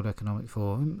and his World Economic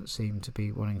Forum seem to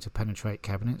be wanting to penetrate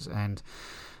cabinets, and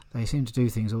they seem to do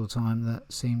things all the time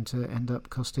that seem to end up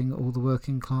costing all the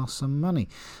working class some money.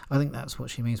 I think that's what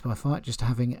she means by fight, just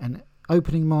having an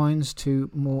opening minds to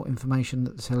more information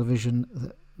that the television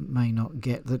that may not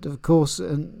get, that of course,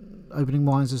 opening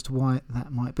minds as to why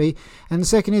that might be. And the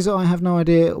second is, I have no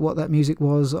idea what that music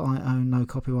was. I own no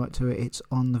copyright to it. It's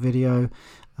on the video.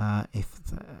 If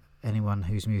anyone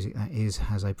whose music that is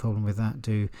has a problem with that,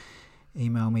 do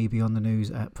email me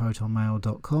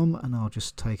beyondthenews@protonmail.com, and I'll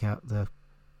just take out the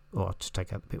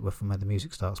bit from where the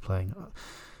music starts playing.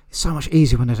 It's so much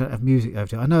easier when they don't have music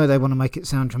over it. I know they want to make it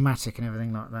sound dramatic and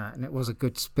everything like that, and it was a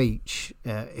good speech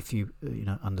if you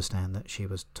understand that she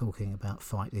was talking about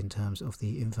fight in terms of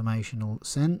the informational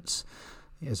sense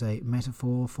as a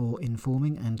metaphor for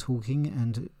informing and talking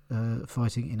and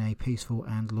fighting in a peaceful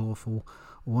and lawful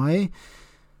way.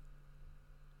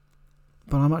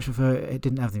 But I much prefer it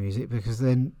didn't have the music, because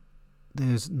then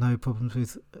there's no problems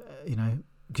with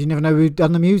because you never know who'd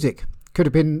done the music. Could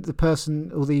have been the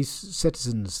person, all these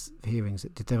citizens' hearings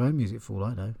that did their own music, for all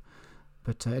I know.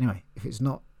 But anyway, if it's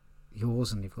not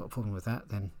yours and you've got a problem with that,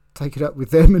 then take it up with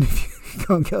them. And if you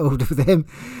can't get hold of them,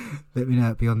 let me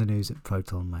know at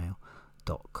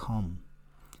beyondthenews@protonmail.com.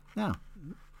 Now,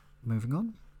 moving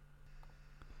on.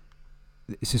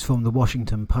 This is from the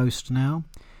Washington Post now.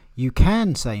 You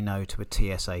can say no to a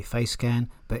TSA face scan,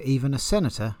 but even a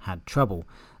senator had trouble.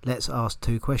 Let's ask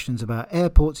 2 questions about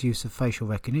airports' use of facial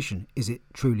recognition. Is it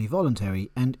truly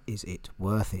voluntary, and is it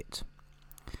worth it?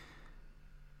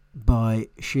 By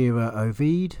Shira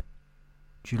Ovid,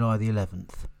 July the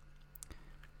 11th.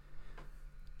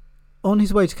 On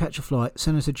his way to catch a flight,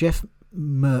 Senator Jeff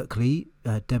Merkley,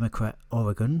 Democrat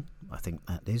Oregon, I think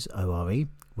that is ORE,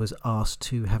 was asked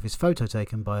to have his photo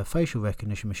taken by a facial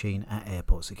recognition machine at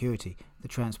airport security. The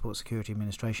Transport Security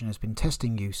Administration has been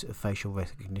testing use of facial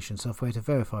recognition software to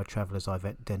verify travellers'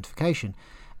 identification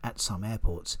at some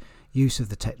airports. Use of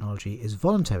the technology is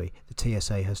voluntary, the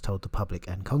TSA has told the public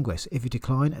and Congress. If you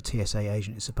decline, a TSA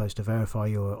agent is supposed to verify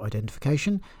your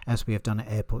identification, as we have done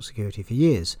at airport security for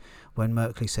years. When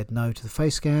Merkley said no to the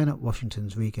face scan at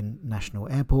Washington's Reagan National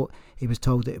Airport, he was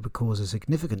told that it would cause a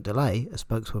significant delay, a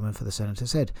spokeswoman for the senator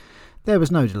said. There was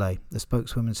no delay. The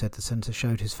spokeswoman said the senator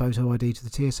showed his photo ID to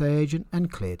the TSA agent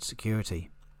and cleared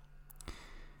security.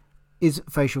 Is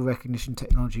facial recognition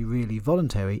technology really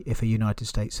voluntary if a United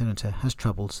States senator has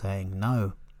trouble saying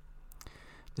no?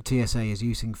 The TSA is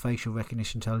using facial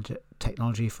recognition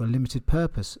technology for a limited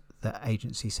purpose that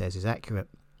agency says is accurate.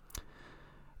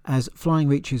 As flying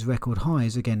reaches record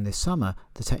highs again this summer,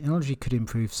 the technology could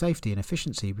improve safety and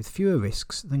efficiency with fewer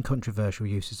risks than controversial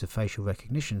uses of facial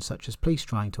recognition, such as police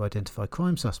trying to identify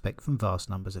crime suspects from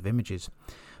vast numbers of images.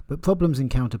 But problems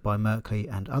encountered by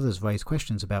Merkley and others raise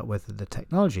questions about whether the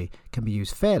technology can be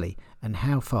used fairly and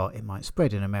how far it might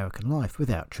spread in American life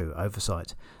without true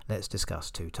oversight. Let's discuss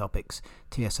two topics.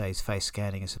 TSA's face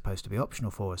scanning is supposed to be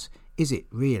optional for us. Is it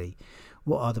really?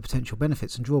 What are the potential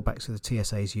benefits and drawbacks of the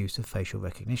TSA's use of facial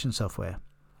recognition software?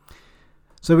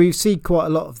 So we see quite a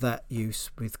lot of that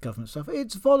use with government stuff.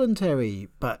 It's voluntary,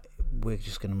 but we're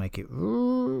just going to make it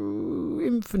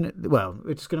we're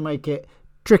just going to make it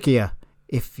trickier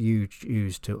if you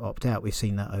choose to opt out. We've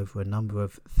seen that over a number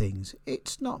of things.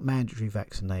 It's not mandatory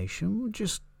vaccination. We're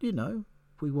just,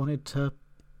 we wanted to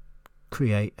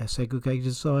create a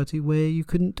segregated society where you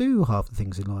couldn't do half the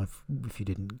things in life if you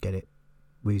didn't get it.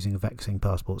 We're using a vaccine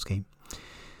passport scheme,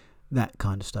 that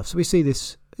kind of stuff. So we see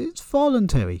this, it's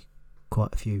voluntary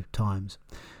quite a few times.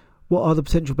 What are the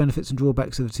potential benefits and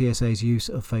drawbacks of the TSA's use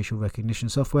of facial recognition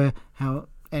software?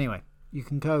 Anyway, you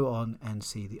can go on and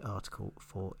see the article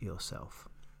for yourself.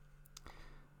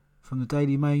 From the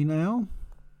Daily Mail now.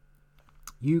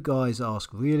 You guys ask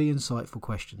really insightful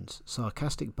questions.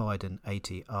 Sarcastic Biden,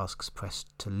 80, asks press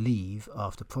to leave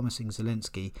after promising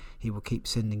Zelensky he will keep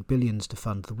sending billions to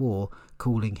fund the war,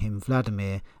 calling him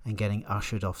Vladimir and getting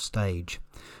ushered off stage.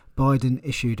 Biden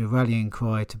issued a rallying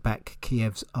cry to back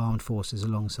Kiev's armed forces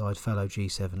alongside fellow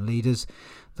G7 leaders.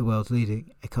 The world's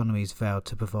leading economies vowed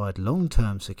to provide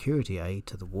long-term security aid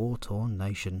to the war-torn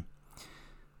nation.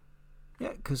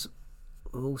 Yeah, because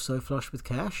we're all so flush with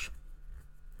cash.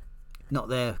 Not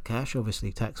their cash,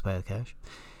 obviously taxpayer cash.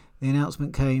 The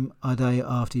announcement came a day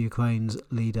after Ukraine's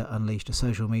leader unleashed a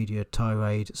social media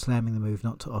tirade, slamming the move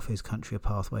not to offer his country a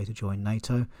pathway to join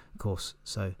NATO. Of course,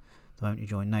 so the moment you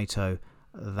join NATO,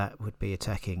 that would be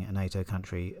attacking a NATO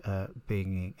country,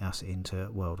 bringing us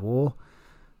into World War.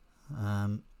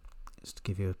 Just to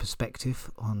give you a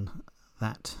perspective on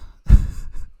that,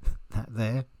 that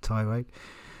there tirade.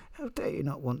 How dare you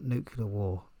not want nuclear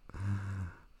war?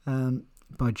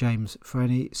 By James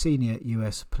Frenney, senior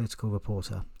US political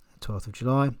reporter, 12th of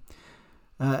July.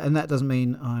 And that doesn't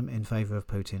mean I'm in favour of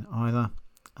Putin either.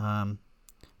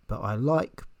 But I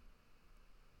like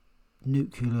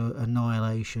nuclear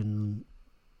annihilation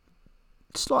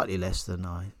slightly less than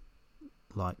I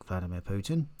like Vladimir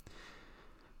Putin.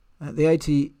 The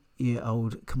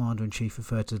 80-year-old commander-in-chief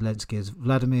referred to Zelensky as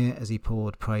Vladimir as he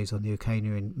poured praise on the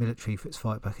Ukrainian military for its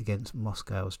fight back against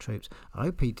Moscow's troops. I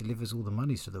hope he delivers all the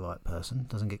monies to the right person,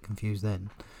 doesn't get confused then.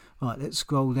 Right, let's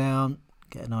scroll down,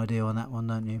 get an idea on that one,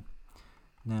 don't you?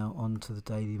 Now on to the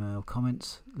Daily Mail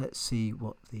comments. Let's see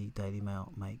what the Daily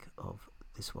Mail make of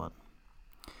this one.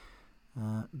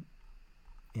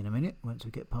 In a minute, once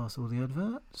we get past all the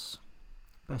adverts.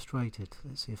 Best rated.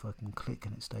 Let's see if I can click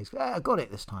and it stays. I got it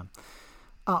this time.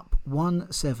 Up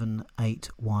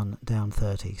 1781, down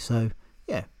 30. So,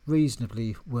 yeah,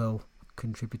 reasonably well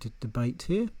contributed debate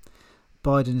here.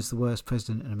 Biden is the worst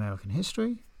president in American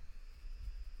history.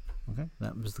 Okay,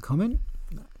 that was the comment.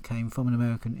 That came from an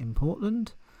American in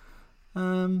Portland.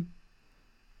 Right,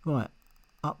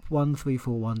 up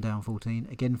 1341, down 14.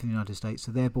 Again for the United States.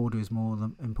 So their border is more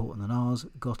important than ours.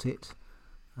 Got it.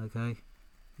 Okay,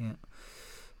 yeah.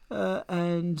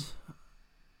 And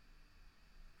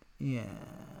yeah,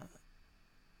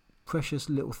 precious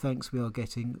little thanks we are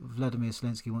getting. Vladimir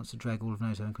Zelensky wants to drag all of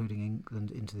NATO, including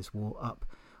England, into this war. Up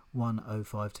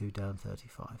 1052, down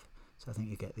 35. So I think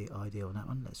you get the idea on that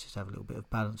one. Let's just have a little bit of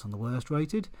balance on the worst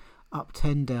rated. Up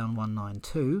 10, down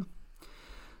 192.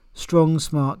 Strong,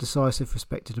 smart, decisive,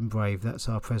 respected and brave. That's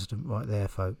our president right there,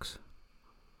 folks.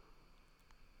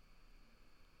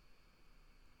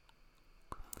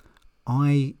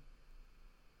 I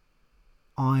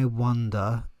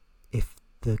wonder if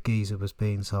the geezer was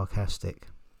being sarcastic.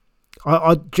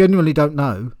 I genuinely don't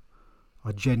know.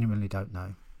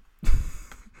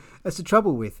 That's the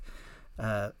trouble with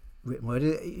written word.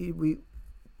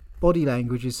 Body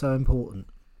language is so important.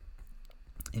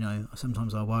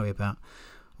 Sometimes I worry about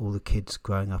all the kids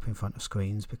growing up in front of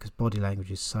screens because body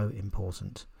language is so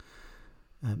important.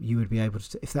 You would be able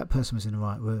to, if that person was in the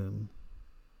right room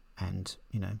and,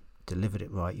 delivered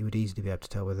it right, you would easily be able to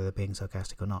tell whether they're being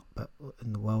sarcastic or not. But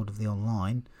in the world of the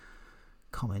online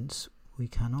comments, we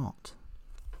cannot.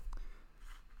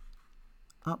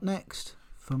 Up next,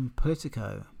 from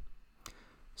Politico.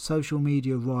 Social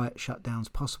media riot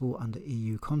shutdowns possible under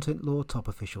EU content law, top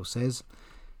official says.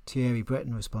 Thierry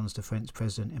Breton responds to French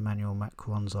President Emmanuel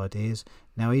Macron's ideas.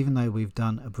 Now, even though we've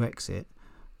done a Brexit,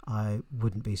 I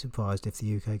wouldn't be surprised if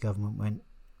the UK government went,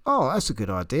 oh, that's a good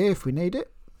idea if we need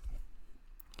it.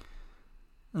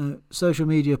 Social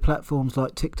media platforms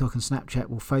like TikTok and Snapchat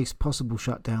will face possible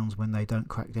shutdowns when they don't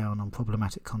crack down on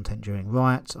problematic content during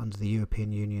riots under the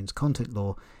European Union's content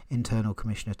law, Internal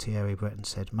Commissioner Thierry Breton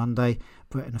said Monday.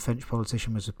 Breton, a French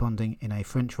politician, was responding in a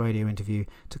French radio interview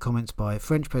to comments by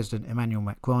French President Emmanuel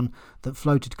Macron that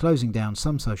floated closing down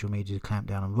some social media to clamp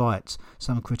down on riots.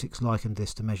 Some critics likened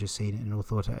this to measures seen in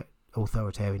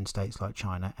authoritarian states like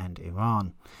China and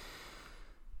Iran.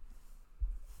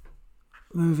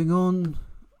 Moving on.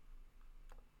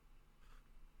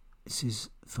 This is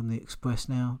from the Express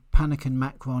now. Panicking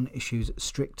Macron issues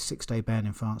strict 6-day ban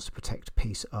in France to protect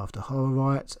peace after horror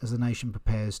riots. As the nation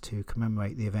prepares to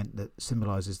commemorate the event that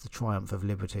symbolises the triumph of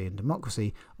liberty and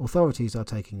democracy, authorities are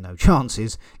taking no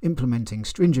chances, implementing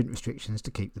stringent restrictions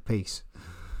to keep the peace.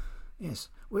 Yes,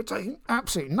 we're taking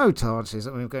absolutely no chances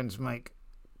that we're going to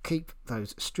keep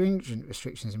those stringent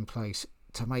restrictions in place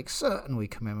to make certain we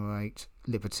commemorate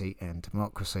liberty and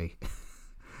democracy.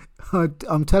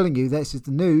 I'm telling you, this is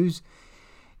the news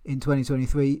in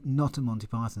 2023, not a Monty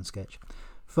Python sketch.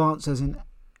 France has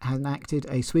enacted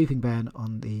a sweeping ban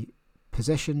on the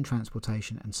possession,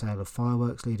 transportation and sale of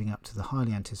fireworks leading up to the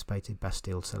highly anticipated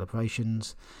Bastille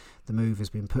celebrations. The move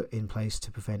has been put in place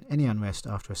to prevent any unrest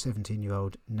after a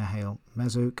 17-year-old Nahel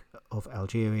Mazouk of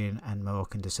Algerian and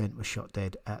Moroccan descent was shot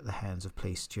dead at the hands of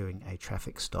police during a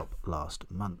traffic stop last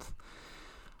month.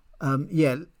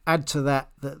 Add to that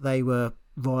they were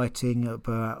writing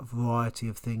about a variety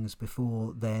of things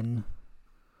before then,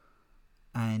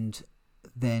 and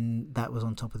then that was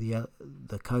on top of the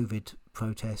COVID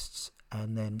protests,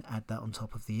 and then add that on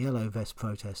top of the Yellow Vest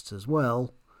protests as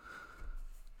well.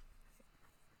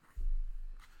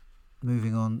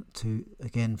 Moving on to,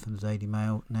 again from the Daily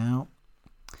Mail now.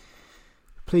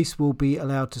 Police will be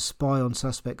allowed to spy on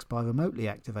suspects by remotely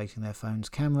activating their phone's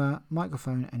camera,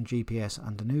 microphone and GPS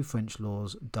under new French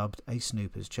laws dubbed a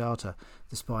Snoopers Charter.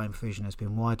 The spying provision has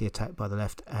been widely attacked by the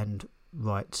left and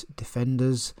right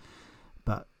defenders,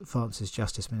 but France's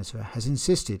Justice Minister has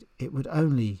insisted it would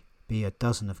only be a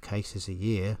dozen of cases a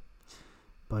year.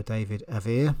 By David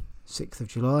Avir, 6th of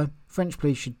July. French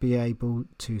police should be able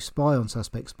to spy on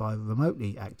suspects by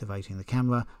remotely activating the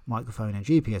camera, microphone and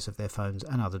GPS of their phones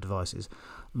and other devices.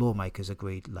 Lawmakers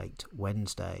agreed late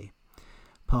Wednesday.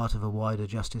 Part of a wider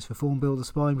justice reform bill, the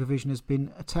spying provision has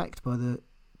been attacked by the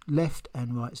left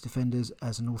and rights defenders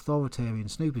as an authoritarian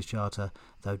Snoopers Charter,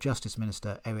 though Justice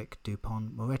Minister Eric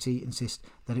Dupond-Moretti insists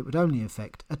that it would only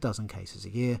affect a dozen cases a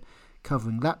year.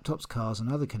 Covering laptops, cars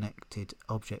and other connected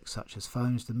objects such as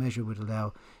phones, the measure would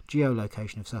allow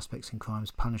geolocation of suspects in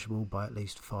crimes punishable by at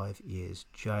least 5 years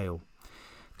jail.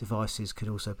 Devices could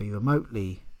also be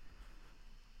remotely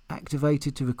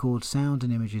activated to record sound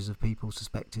and images of people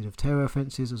suspected of terror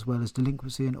offences as well as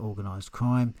delinquency and organised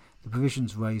crime. The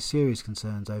provisions raise serious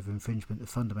concerns over infringement of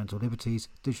fundamental liberties,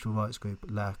 digital rights group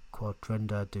La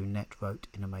Quadrature du Net wrote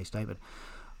in a May statement.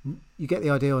 You get the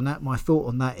idea on that. My thought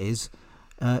on that is,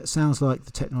 it sounds like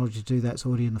the technology to do that's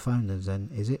already in the phone then,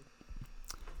 is it?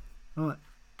 Right,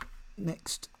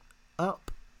 next up.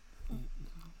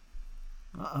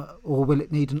 Or will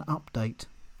it need an update?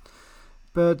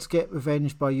 Birds get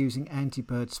revenge by using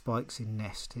anti-bird spikes in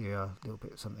nest. Here are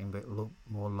something a bit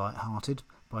more light-hearted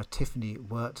by Tiffany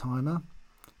Wertheimer.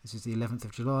 This is the 11th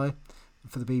of July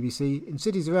for the BBC. In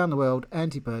cities around the world,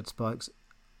 anti-bird spikes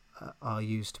are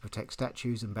used to protect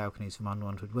statues and balconies from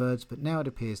unwanted birds, but now it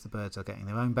appears the birds are getting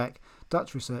their own back.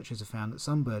 Dutch researchers have found that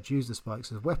some birds use the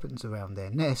spikes as weapons around their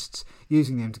nests,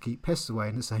 using them to keep pests away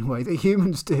in the same way that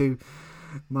humans do.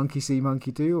 Monkey see,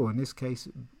 monkey do, or in this case,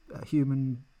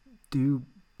 human do,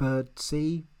 bird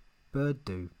see, bird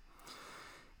do.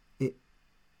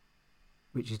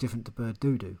 Which is different to bird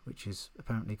do, which is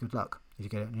apparently good luck if you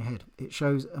get it on your head. It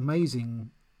shows amazing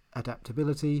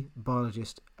adaptability,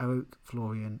 biologist Arup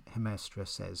Florian Hemestra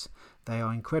says. They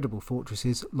are incredible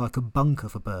fortresses, like a bunker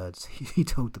for birds, he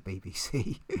told the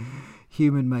BBC.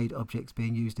 Human-made objects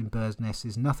being used in birds' nests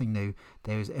is nothing new.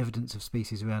 There is evidence of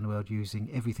species around the world using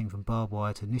everything from barbed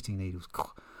wire to knitting needles.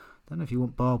 Don't know if you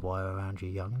want barbed wire around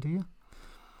your young, do you?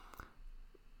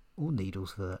 Or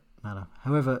needles for that matter.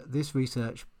 However, this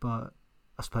research, but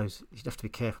I suppose you'd have to be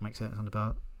careful, make certain it's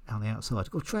on the outside.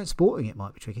 Or transporting it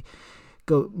might be tricky.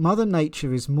 Mother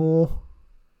Nature is more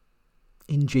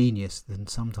ingenious than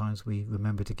sometimes we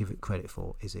remember to give it credit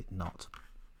for, is it not?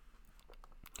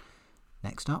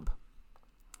 Next up,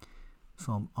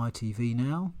 from ITV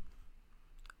Now,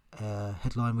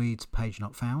 Headline reads, "Page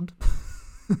not found."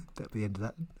 That'll be the end of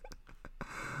that.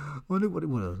 I wonder what it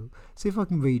was. See if I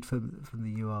can read from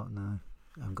the URL. No,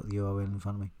 I haven't got the URL in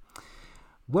front of me.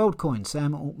 WorldCoin.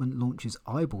 Sam Altman launches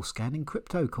eyeball scanning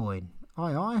crypto coin.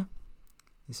 Aye.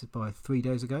 This is by 3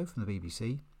 days ago from the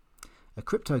BBC. A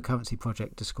cryptocurrency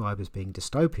project described as being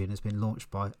dystopian has been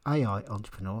launched by AI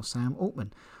entrepreneur Sam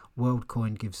Altman.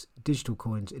 WorldCoin gives digital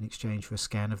coins in exchange for a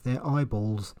scan of their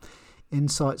eyeballs. In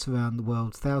sites around the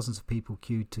world, thousands of people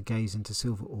queued to gaze into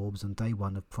silver orbs on day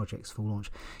one of project's full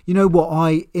launch. You know what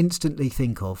I instantly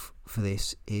think of for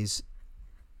this is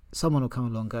someone will come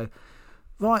along and go,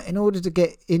 right, in order to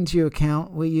get into your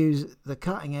account, we use the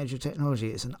cutting edge of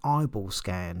technology. It's an eyeball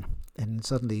scan. And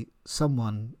suddenly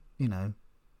someone,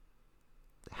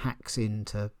 hacks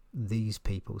into these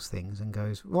people's things and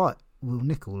goes, right, we'll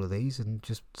nick all of these and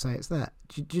just say it's that.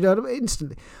 Do you know what I mean?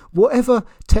 Instantly. Whatever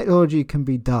technology can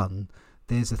be done,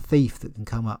 there's a thief that can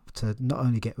come up to not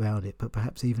only get around it, but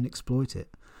perhaps even exploit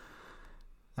it.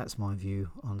 That's my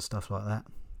view on stuff like that.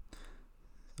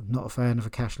 I'm not a fan of a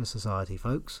cashless society,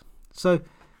 folks. So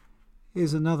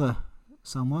here's another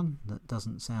someone that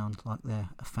doesn't sound like they're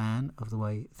a fan of the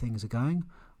way things are going.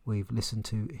 We've listened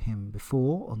to him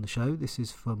before on the show. This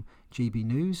is from GB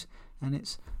News, and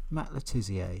it's Matt Le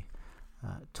Tissier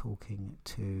talking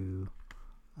to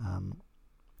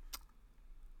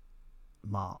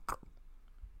Mark.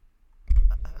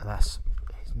 That's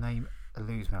his name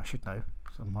eludes me. I should know.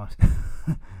 It's on my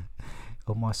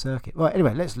on my circuit. Right.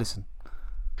 Anyway, let's listen.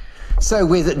 So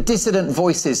with dissident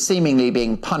voices seemingly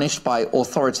being punished by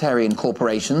authoritarian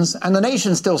corporations and the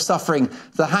nation still suffering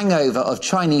the hangover of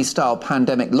Chinese-style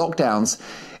pandemic lockdowns,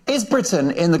 is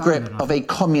Britain in the grip of a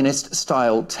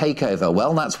communist-style takeover?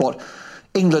 Well, that's what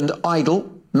England idol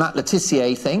Matt Le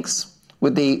Tissier thinks,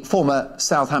 with the former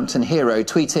Southampton hero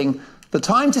tweeting, "The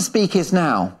time to speak is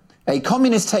now. A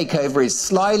communist takeover is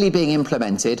slyly being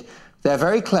implemented. They're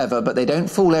very clever, but they don't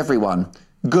fool everyone.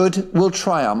 Good will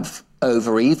triumph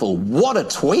over evil." What a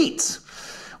tweet!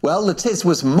 Well, Le Tiss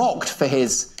was mocked for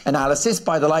his analysis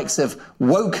by the likes of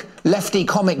woke lefty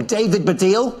comic David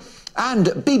Baddiel and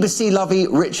BBC lovey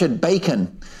Richard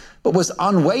Bacon, but was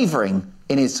unwavering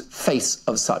in his face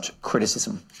of such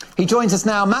criticism. He joins us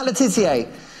now. Matt Le Tissier,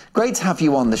 great to have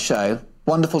you on the show.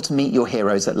 Wonderful to meet your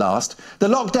heroes at last. The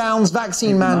lockdowns,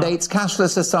 vaccine mandates, cashless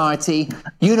society,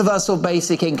 universal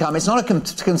basic income. It's not a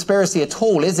conspiracy at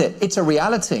all, is it? It's a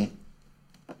reality.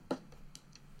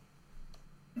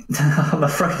 I'm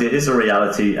afraid it is a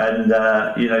reality, and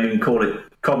you can call it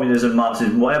communism,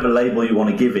 Marxism, whatever label you want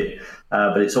to give it,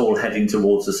 but it's all heading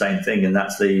towards the same thing, and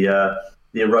that's the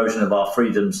erosion of our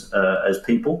freedoms as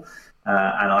people.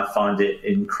 And I find it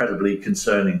incredibly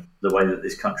concerning the way that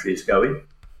this country is going,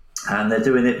 and they're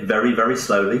doing it very, very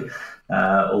slowly.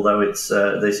 Although it's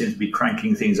they seem to be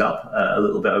cranking things up a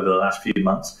little bit over the last few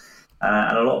months.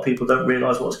 And a lot of people don't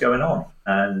realise what's going on.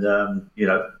 And,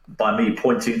 by me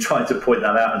trying to point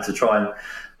that out and to try and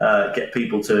get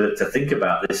people to think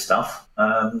about this stuff,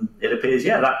 it appears,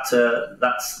 that's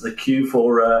the cue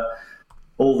for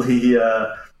all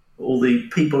the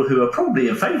people who are probably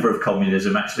in favour of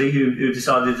communism, actually, who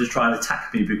decided to try and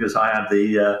attack me because I had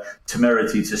the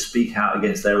temerity to speak out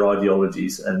against their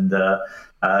ideologies. And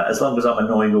as long as I'm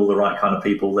annoying all the right kind of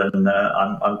people, then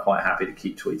I'm quite happy to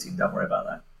keep tweeting. Don't worry about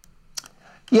that.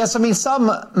 Yes, I mean,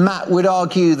 some, Matt, would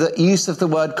argue that use of the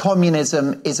word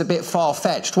communism is a bit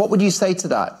far-fetched. What would you say to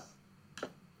that?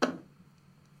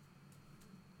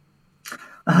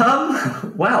 I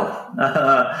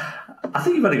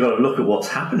think you've only got to look at what's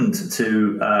happened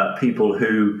to people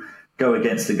who go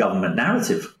against the government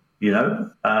narrative,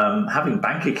 having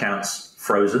bank accounts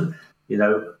frozen,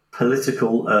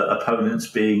 political opponents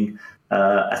being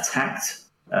attacked.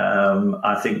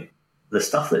 I think the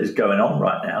stuff that is going on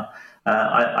right now,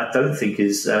 I don't think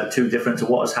is too different to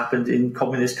what has happened in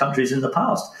communist countries in the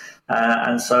past.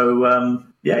 And so,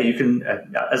 you can,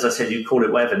 as I said, you can call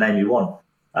it whatever name you want.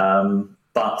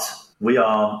 But we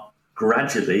are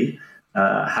gradually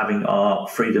having our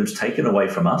freedoms taken away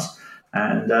from us.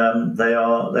 And they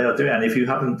are doing it. And if you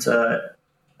haven't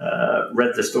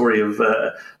read the story of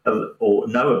or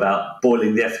know about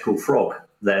boiling the ethical frog,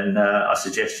 then I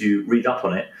suggest you read up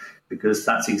on it, because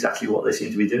that's exactly what they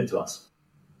seem to be doing to us.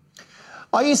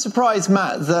 Are you surprised,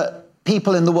 Matt, that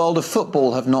people in the world of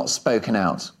football have not spoken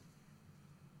out?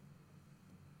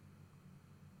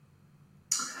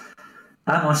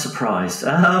 Am I surprised?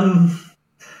 There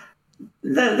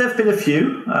have been a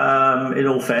few, in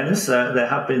all fairness. There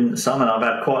have been some, and I've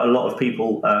had quite a lot of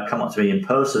people come up to me in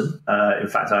person. In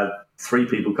fact, I had 3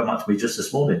 people come up to me just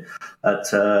this morning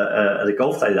at a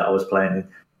golf day that I was playing in,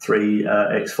 three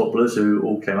ex-footballers who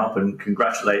all came up and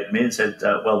congratulated me and said,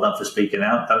 well done for speaking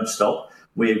out, don't stop,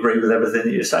 we agree with everything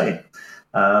that you're saying.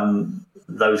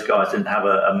 Those guys didn't have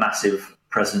a massive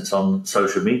presence on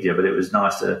social media, but it was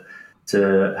nice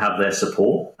to have their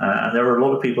support. And there are a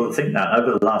lot of people that think that.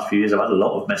 Over the last few years, I've had a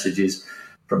lot of messages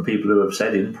from people who have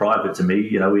said in private to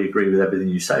me, we agree with everything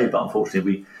you say, but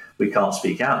unfortunately we can't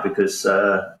speak out because,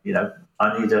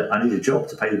 I need a job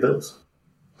to pay the bills.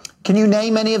 Can you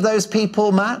name any of those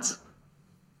people, Matt?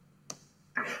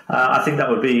 I think that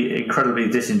would be incredibly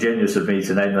disingenuous of me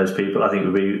to name those people. I think it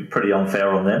would be pretty unfair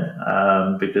on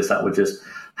them because that would just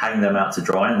hang them out to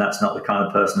dry, and that's not the kind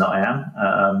of person that I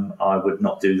am. I would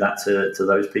not do that to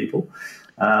those people.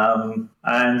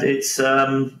 And it's,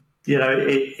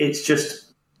 it's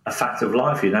just a fact of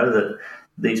life, that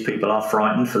these people are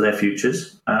frightened for their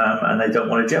futures and they don't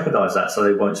want to jeopardise that, so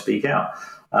they won't speak out.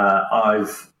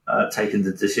 I've taken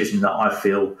the decision that I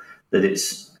feel that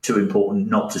it's too important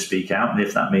not to speak out, and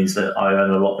if that means that I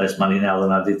earn a lot less money now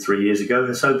than I did 3 years ago,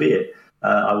 then so be it.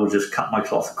 I will just cut my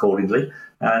cloth accordingly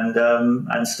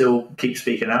and still keep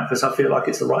speaking out because I feel like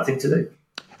it's the right thing to do.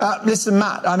 Listen,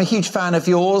 Matt, I'm a huge fan of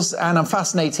yours and I'm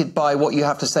fascinated by what you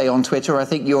have to say on Twitter. I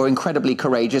think you're incredibly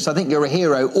courageous. I think you're a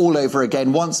hero all over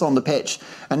again, once on the pitch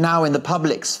and now in the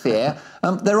public sphere.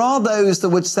 There are those that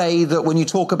would say that when you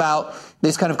talk about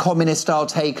this kind of communist-style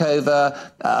takeover,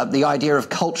 the idea of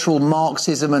cultural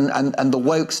Marxism and the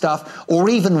woke stuff, or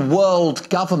even world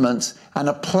government and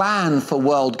a plan for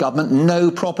world government, no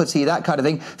property, that kind of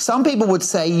thing, some people would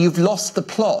say you've lost the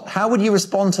plot. How would you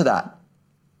respond to that?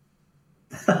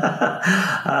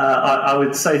 I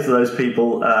would say to those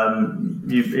people,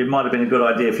 it might have been a good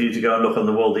idea for you to go and look on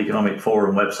the World Economic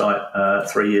Forum website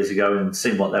 3 years ago and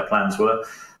see what their plans were.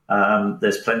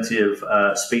 There's plenty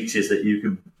of speeches that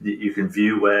you can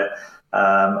view where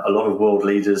a lot of world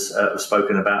leaders have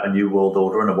spoken about a new world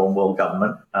order and a one world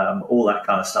government, all that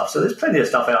kind of stuff. So there's plenty of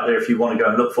stuff out there if you want to go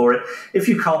and look for it. If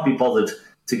you can't be bothered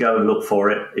to go and look for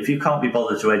it, if you can't be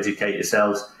bothered to educate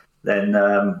yourselves, then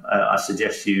I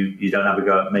suggest you don't have a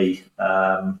go at me.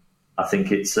 I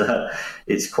think it's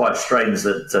quite strange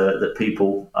that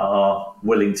people are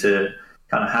willing to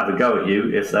kind of have a go at you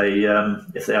if they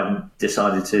haven't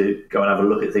decided to go and have a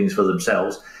look at things for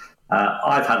themselves.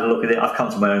 I've had a look at it. I've come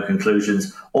to my own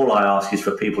conclusions. All I ask is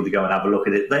for people to go and have a look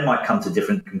at it. They might come to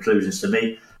different conclusions to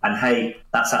me, and hey,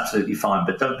 that's absolutely fine.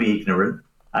 But don't be ignorant.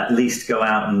 At least go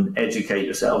out and educate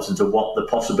yourselves into what the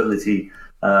possibility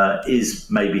is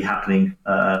maybe happening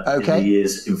in the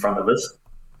years in front of us,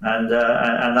 and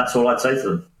that's all I'd say to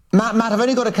them. Matt, I've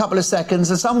only got a couple of seconds.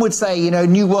 And some would say,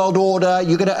 New World Order,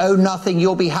 you're going to own nothing,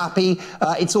 you'll be happy.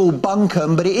 It's all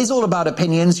bunkum, but it is all about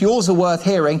opinions. Yours are worth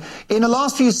hearing. In the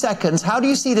last few seconds, how do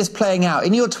you see this playing out?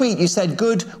 In your tweet, you said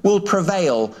good will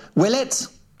prevail. Will it?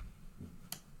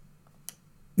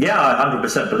 Yeah, I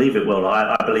 100% believe it will.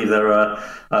 I believe there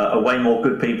are way more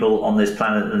good people on this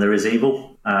planet than there is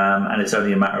evil. And it's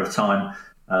only a matter of time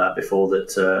before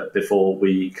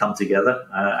we come together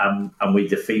and we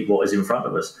defeat what is in front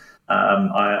of us.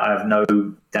 I have no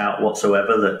doubt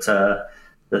whatsoever that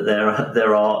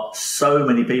there are so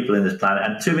many people in this planet,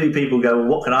 and too many people go, well,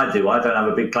 what can I do? I don't have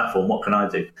a big platform. What can I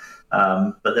do?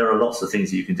 But there are lots of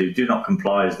things that you can do. Do not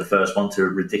comply is the first one to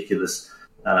ridiculous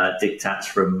diktats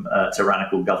from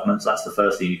tyrannical governments. That's the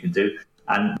first thing you can do.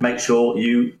 And make sure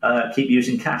you keep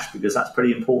using cash, because that's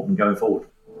pretty important going forward.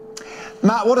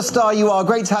 Matt, what a star you are.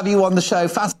 Great to have you on the show.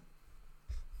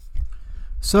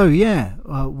 So,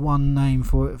 one name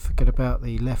for it. Forget about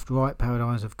the left-right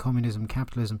paradigms of communism,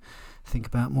 capitalism. Think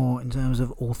about more in terms of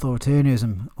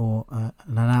authoritarianism, or an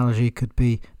analogy could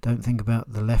be, don't think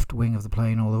about the left wing of the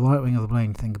plane or the right wing of the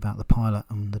plane. Think about the pilot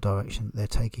and the direction that they're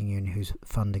taking you and who's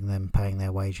funding them, paying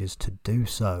their wages to do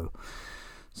so.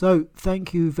 So,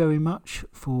 thank you very much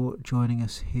for joining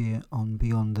us here on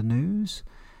Beyond the News.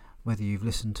 Whether you've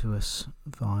listened to us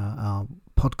via our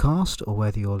podcast or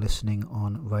whether you're listening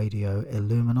on Radio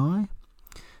Illumini,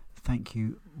 thank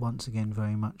you once again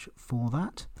very much for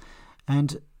that.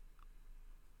 And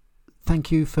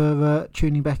thank you for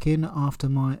tuning back in after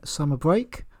my summer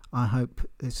break. I hope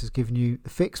this has given you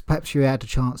the fix. Perhaps you had a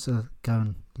chance to go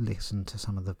and listen to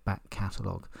some of the back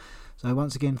catalogue. So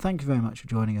once again, thank you very much for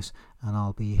joining us, and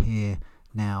I'll be here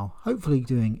now, hopefully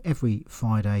doing every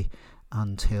Friday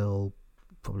until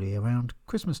probably around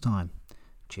Christmas time.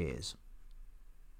 Cheers.